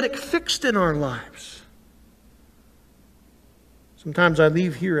 Till we get it fixed in our lives. Sometimes I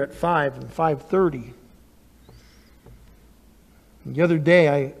leave here at 5 and 5:30. The other day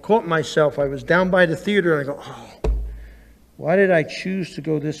I caught myself. I was down by the theater and I go, why did I choose to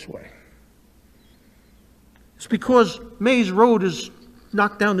go this way? It's because Mays Road is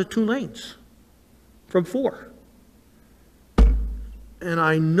knocked down to 2 lanes from 4. And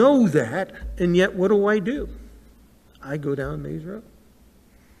I know that, and yet what do? I go down Mays Road.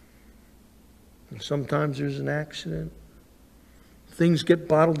 And sometimes there's an accident. Things get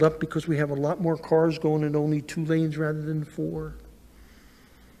bottled up because we have a lot more cars going in only 2 lanes rather than 4.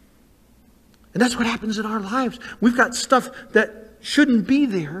 And that's what happens in our lives. We've got stuff that shouldn't be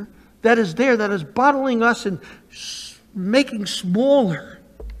there, that is bottling us and making smaller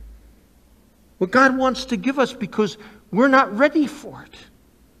what God wants to give us because we're not ready for it.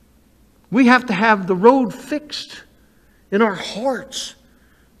 We have to have the road fixed in our hearts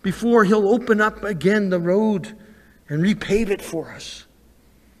before He'll open up again the road and repave it for us.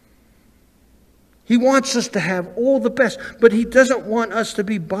 He wants us to have all the best, but He doesn't want us to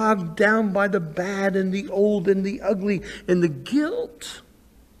be bogged down by the bad and the old and the ugly and the guilt.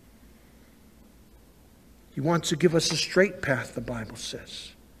 He wants to give us a straight path, the Bible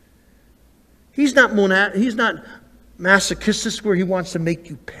says. He's not masochistic where He wants to make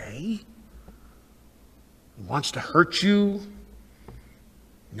you pay. He wants to hurt you.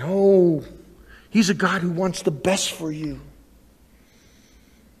 No. He's a God who wants the best for you.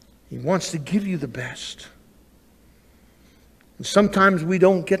 He wants to give you the best. And sometimes we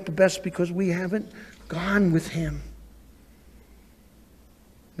don't get the best because we haven't gone with Him.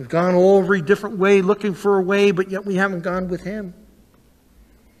 We've gone every different way, looking for a way, but yet we haven't gone with Him.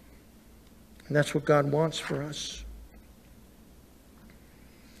 And that's what God wants for us.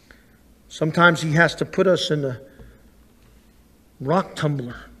 Sometimes He has to put us in a rock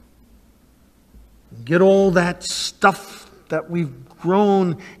tumbler. Get all that stuff that we've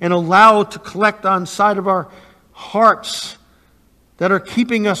grown and allowed to collect on side of our hearts that are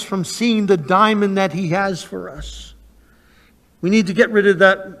keeping us from seeing the diamond that He has for us. We need to get rid of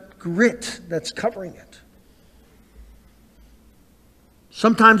that grit that's covering it.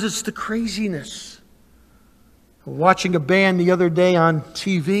 Sometimes it's the craziness. Watching a band the other day on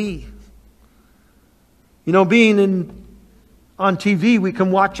TV. You know, on TV, we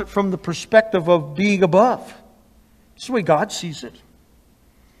can watch it from the perspective of being above. It's the way God sees it.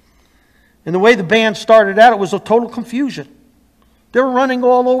 And the way the band started out, it was a total confusion. They were running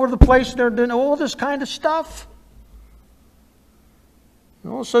all over the place. They're doing all this kind of stuff.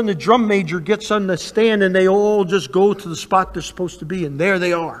 And all of a sudden, the drum major gets on the stand and they all just go to the spot they're supposed to be. And there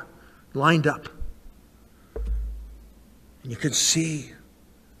they are, lined up. And you can see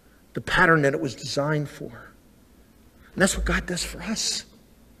the pattern that it was designed for. And that's what God does for us.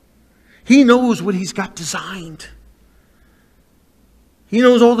 He knows what He's got designed. He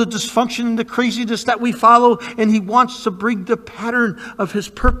knows all the dysfunction and the craziness that we follow, and He wants to bring the pattern of His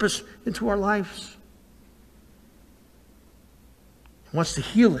purpose into our lives. He wants to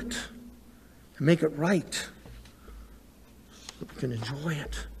heal it and make it right so we can enjoy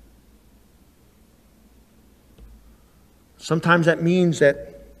it. Sometimes that means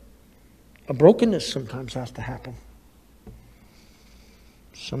that a brokenness sometimes has to happen.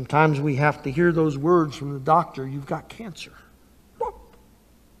 Sometimes we have to hear those words from the doctor, "You've got cancer."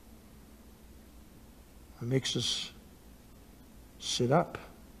 It makes us sit up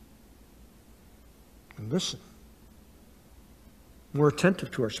and listen. We're attentive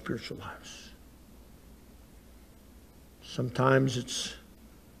to our spiritual lives. Sometimes it's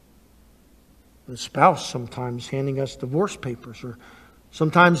the spouse sometimes handing us divorce papers, or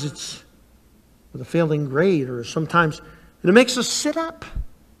sometimes it's with a failing grade, or sometimes it makes us sit up.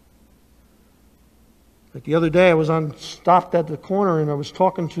 Like the other day, I was stopped at the corner and I was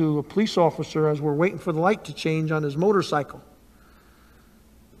talking to a police officer as we're waiting for the light to change on his motorcycle.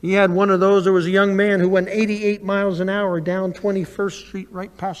 He had one of those. There was a young man who went 88 miles an hour down 21st Street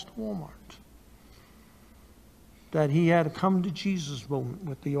right past Walmart. That he had a come to Jesus moment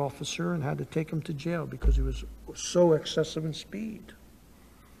with the officer and had to take him to jail because he was so excessive in speed.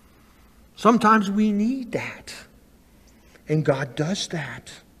 Sometimes we need that. And God does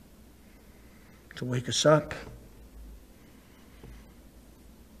that to wake us up.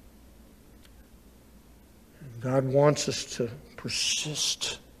 And God wants us to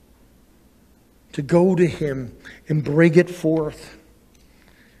persist, to go to Him and bring it forth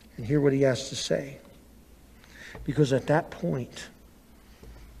and hear what He has to say. Because at that point,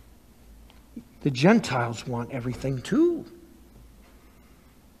 the Gentiles want everything too.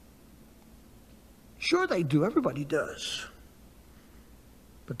 Sure they do. Everybody does.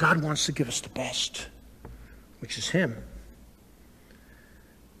 But God wants to give us the best, which is Him.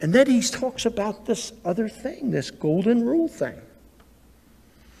 And then He talks about this other thing, this golden rule thing.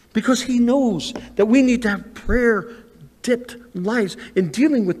 Because He knows that we need to have prayer-dipped lives in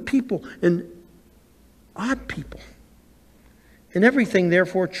dealing with people and odd people. In everything,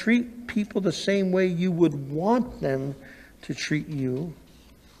 therefore, treat people the same way you would want them to treat you.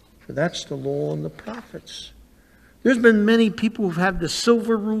 For that's the law and the prophets. There's been many people who've had the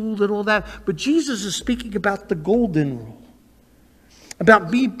silver rule and all that, but Jesus is speaking about the golden rule. About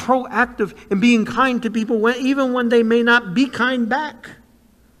being proactive and being kind to people even when they may not be kind back.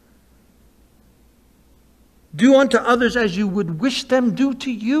 Do unto others as you would wish them do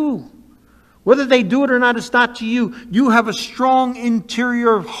to you. Whether they do it or not, it's not to you. You have a strong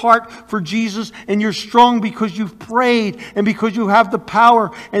interior heart for Jesus, and you're strong because you've prayed and because you have the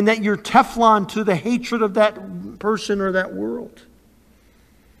power, and that you're Teflon to the hatred of that person or that world.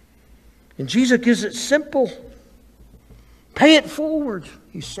 And Jesus gives it simple. Pay it forward,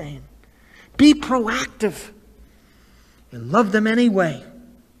 he's saying. Be proactive and love them anyway.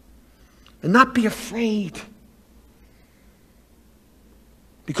 And not be afraid.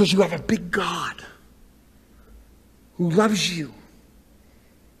 Because you have a big God who loves you.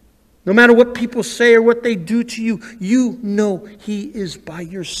 No matter what people say or what they do to you, you know he is by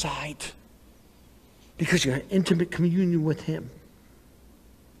your side. Because you have intimate communion with him.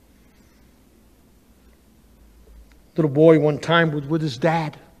 Little boy one time was with his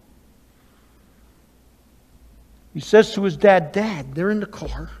dad. He says to his dad, Dad, they're in the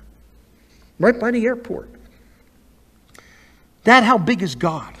car, right by the airport. Dad, how big is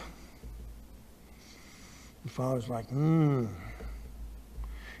God? The father's like, And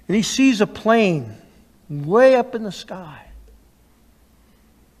he sees a plane way up in the sky.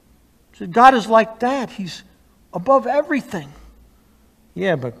 He said, God is like that. He's above everything.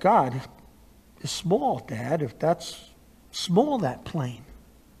 Yeah, but God is small, Dad, if that's small, that plane.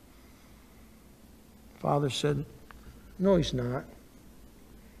 Father said, no, he's not.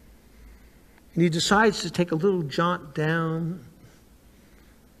 And he decides to take a little jaunt down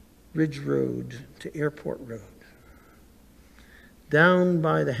Ridge Road to Airport Road, down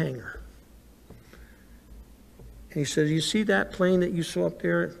by the hangar. And he says, you see that plane that you saw up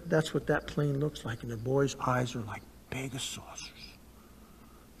there? That's what that plane looks like. And the boy's eyes are like big as saucers.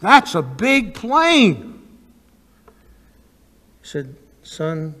 That's a big plane. He said,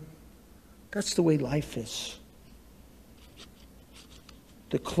 son, that's the way life is.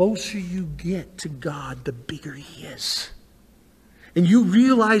 The closer you get to God, the bigger he is. And you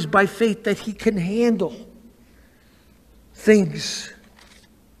realize by faith that he can handle things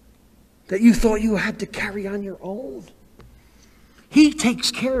that you thought you had to carry on your own. He takes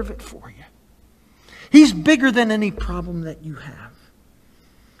care of it for you. He's bigger than any problem that you have,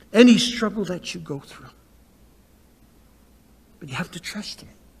 any struggle that you go through. But you have to trust him.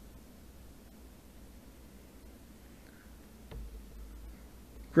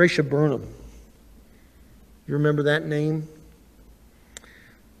 Gracia Burnham. You remember that name?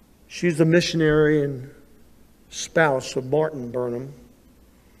 She's the missionary and spouse of Martin Burnham,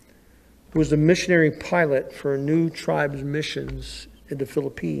 who was the missionary pilot for New Tribes Missions in the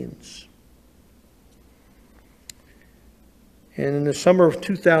Philippines. And in the summer of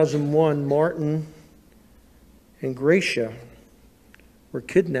 2001, Martin and Gracia were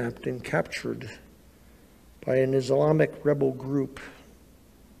kidnapped and captured by an Islamic rebel group.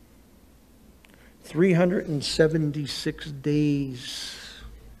 376 days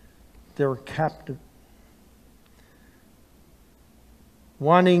they were captive.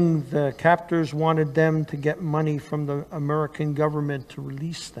 The captors wanted them to get money from the American government to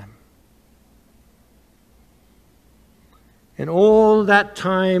release them. And all that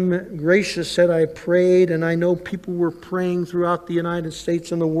time, Gracia said, I prayed, and I know people were praying throughout the United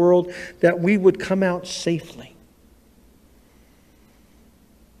States and the world that we would come out safely.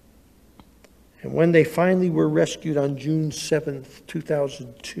 And when they finally were rescued on June 7th,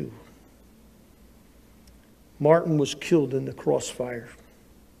 2002, Martin was killed in the crossfire.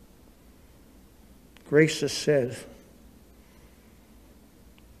 Gracia said,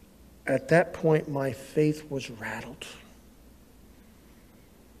 at that point my faith was rattled.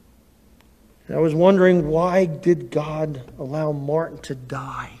 And I was wondering, why did God allow Martin to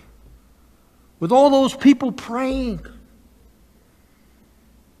die? With all those people praying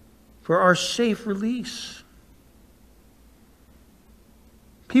for our safe release.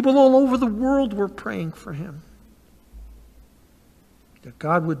 People all over the world were praying for him, that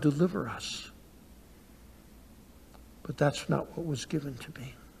God would deliver us. But that's not what was given to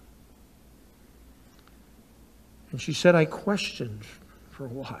me. And she said, I questioned for a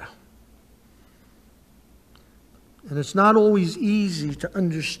while. And it's not always easy to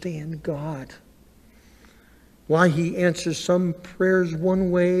understand God. Why he answers some prayers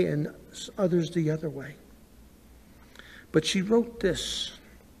one way and others the other way. But she wrote this.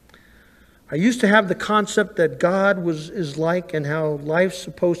 I used to have the concept that God is like and how life's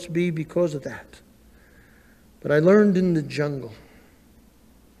supposed to be because of that. But I learned in the jungle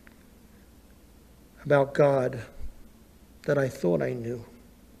about God that I thought I knew.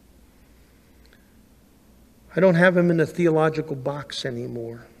 I don't have him in a theological box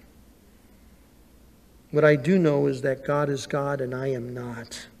anymore. What I do know is that God is God and I am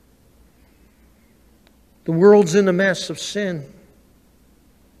not. The world's in a mess of sin,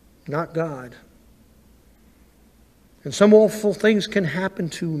 not God. And some awful things can happen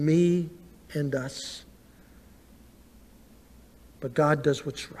to me and us. But God does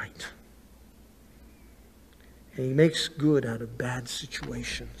what's right. And He makes good out of bad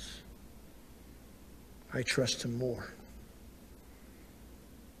situations. I trust Him more.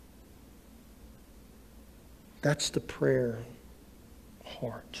 That's the prayer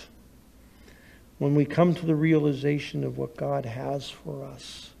heart. When we come to the realization of what God has for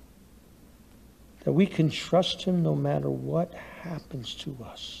us, that we can trust Him no matter what happens to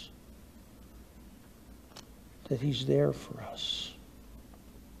us, that He's there for us.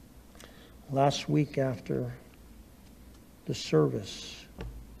 Last week after the service,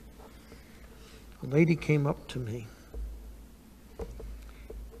 a lady came up to me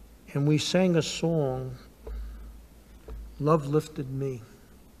and we sang a song, Love Lifted Me.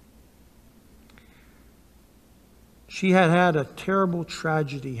 She had had a terrible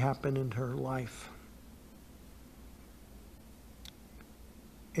tragedy happen in her life.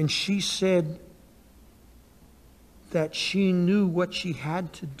 And she said that she knew what she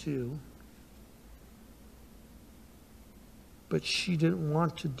had to do, but she didn't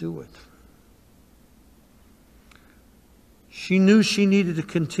want to do it. She knew she needed to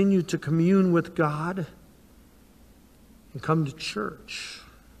continue to commune with God and come to church.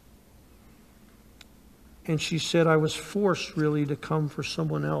 And she said, I was forced really to come for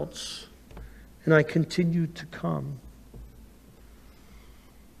someone else. And I continued to come.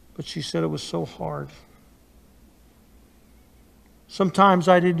 But she said it was so hard. Sometimes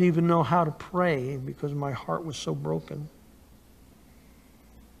I didn't even know how to pray because my heart was so broken.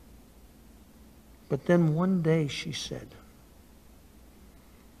 But then one day, she said,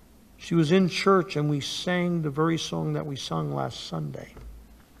 she was in church and we sang the very song that we sung last Sunday.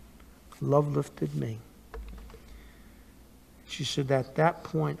 Love Lifted Me. She said, at that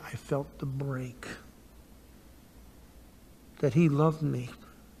point, I felt the break. That He loved me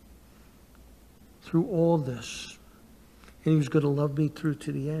through all this. And He was going to love me through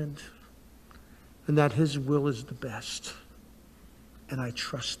to the end. And that His will is the best. And I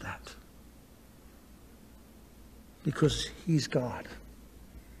trust that. Because He's God.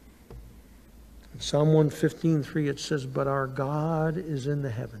 In Psalm 115:3 it says, but our God is in the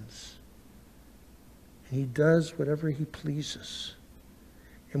heavens. And He does whatever He pleases.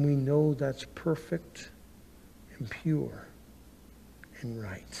 And we know that's perfect and pure and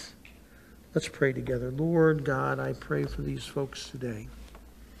right. Let's pray together. Lord God, I pray for these folks today.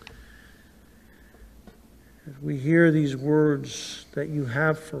 As we hear these words that You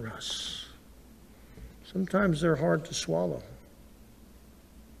have for us, sometimes they're hard to swallow.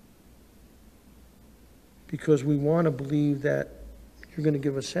 Because we want to believe that You're going to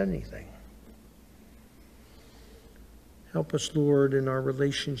give us anything. Help us, Lord, in our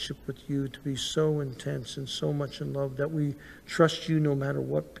relationship with You to be so intense and so much in love that we trust You no matter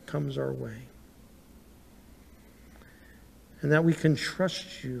what comes our way. And that we can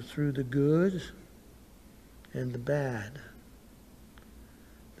trust You through the good and the bad.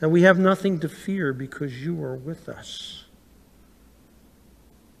 That we have nothing to fear because You are with us.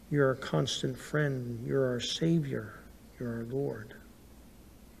 You're our constant friend. You're our Savior. You're our Lord.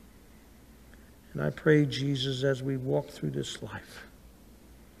 And I pray, Jesus, as we walk through this life,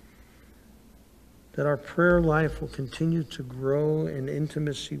 that our prayer life will continue to grow in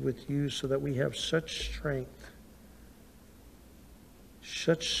intimacy with You so that we have such strength,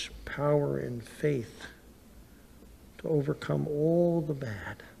 such power and faith to overcome all the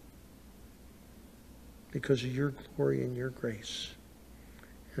bad because of Your glory and Your grace.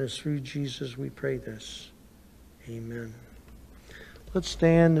 And it's through Jesus we pray this. Amen. Let's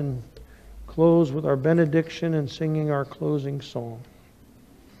stand and close with our benediction and singing our closing song.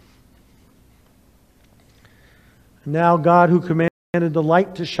 And now, God, who commanded the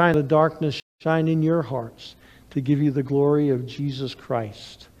light to shine in the darkness, shine in your hearts to give You the glory of Jesus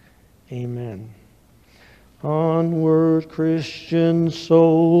Christ. Amen. Onward, Christian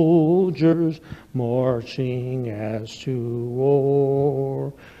soldiers, marching as to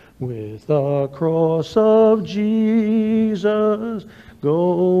war, with the cross of Jesus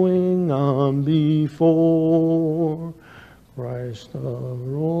going on before. Christ the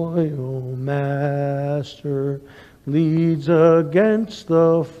royal master leads against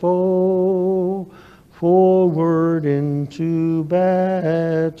the foe. Forward into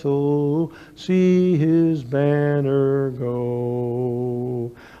battle, see His banner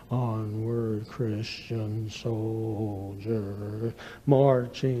go. Onward, Christian soldier,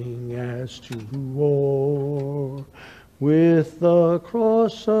 marching as to war, with the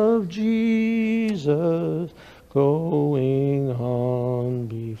cross of Jesus going on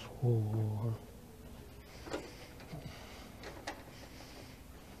before.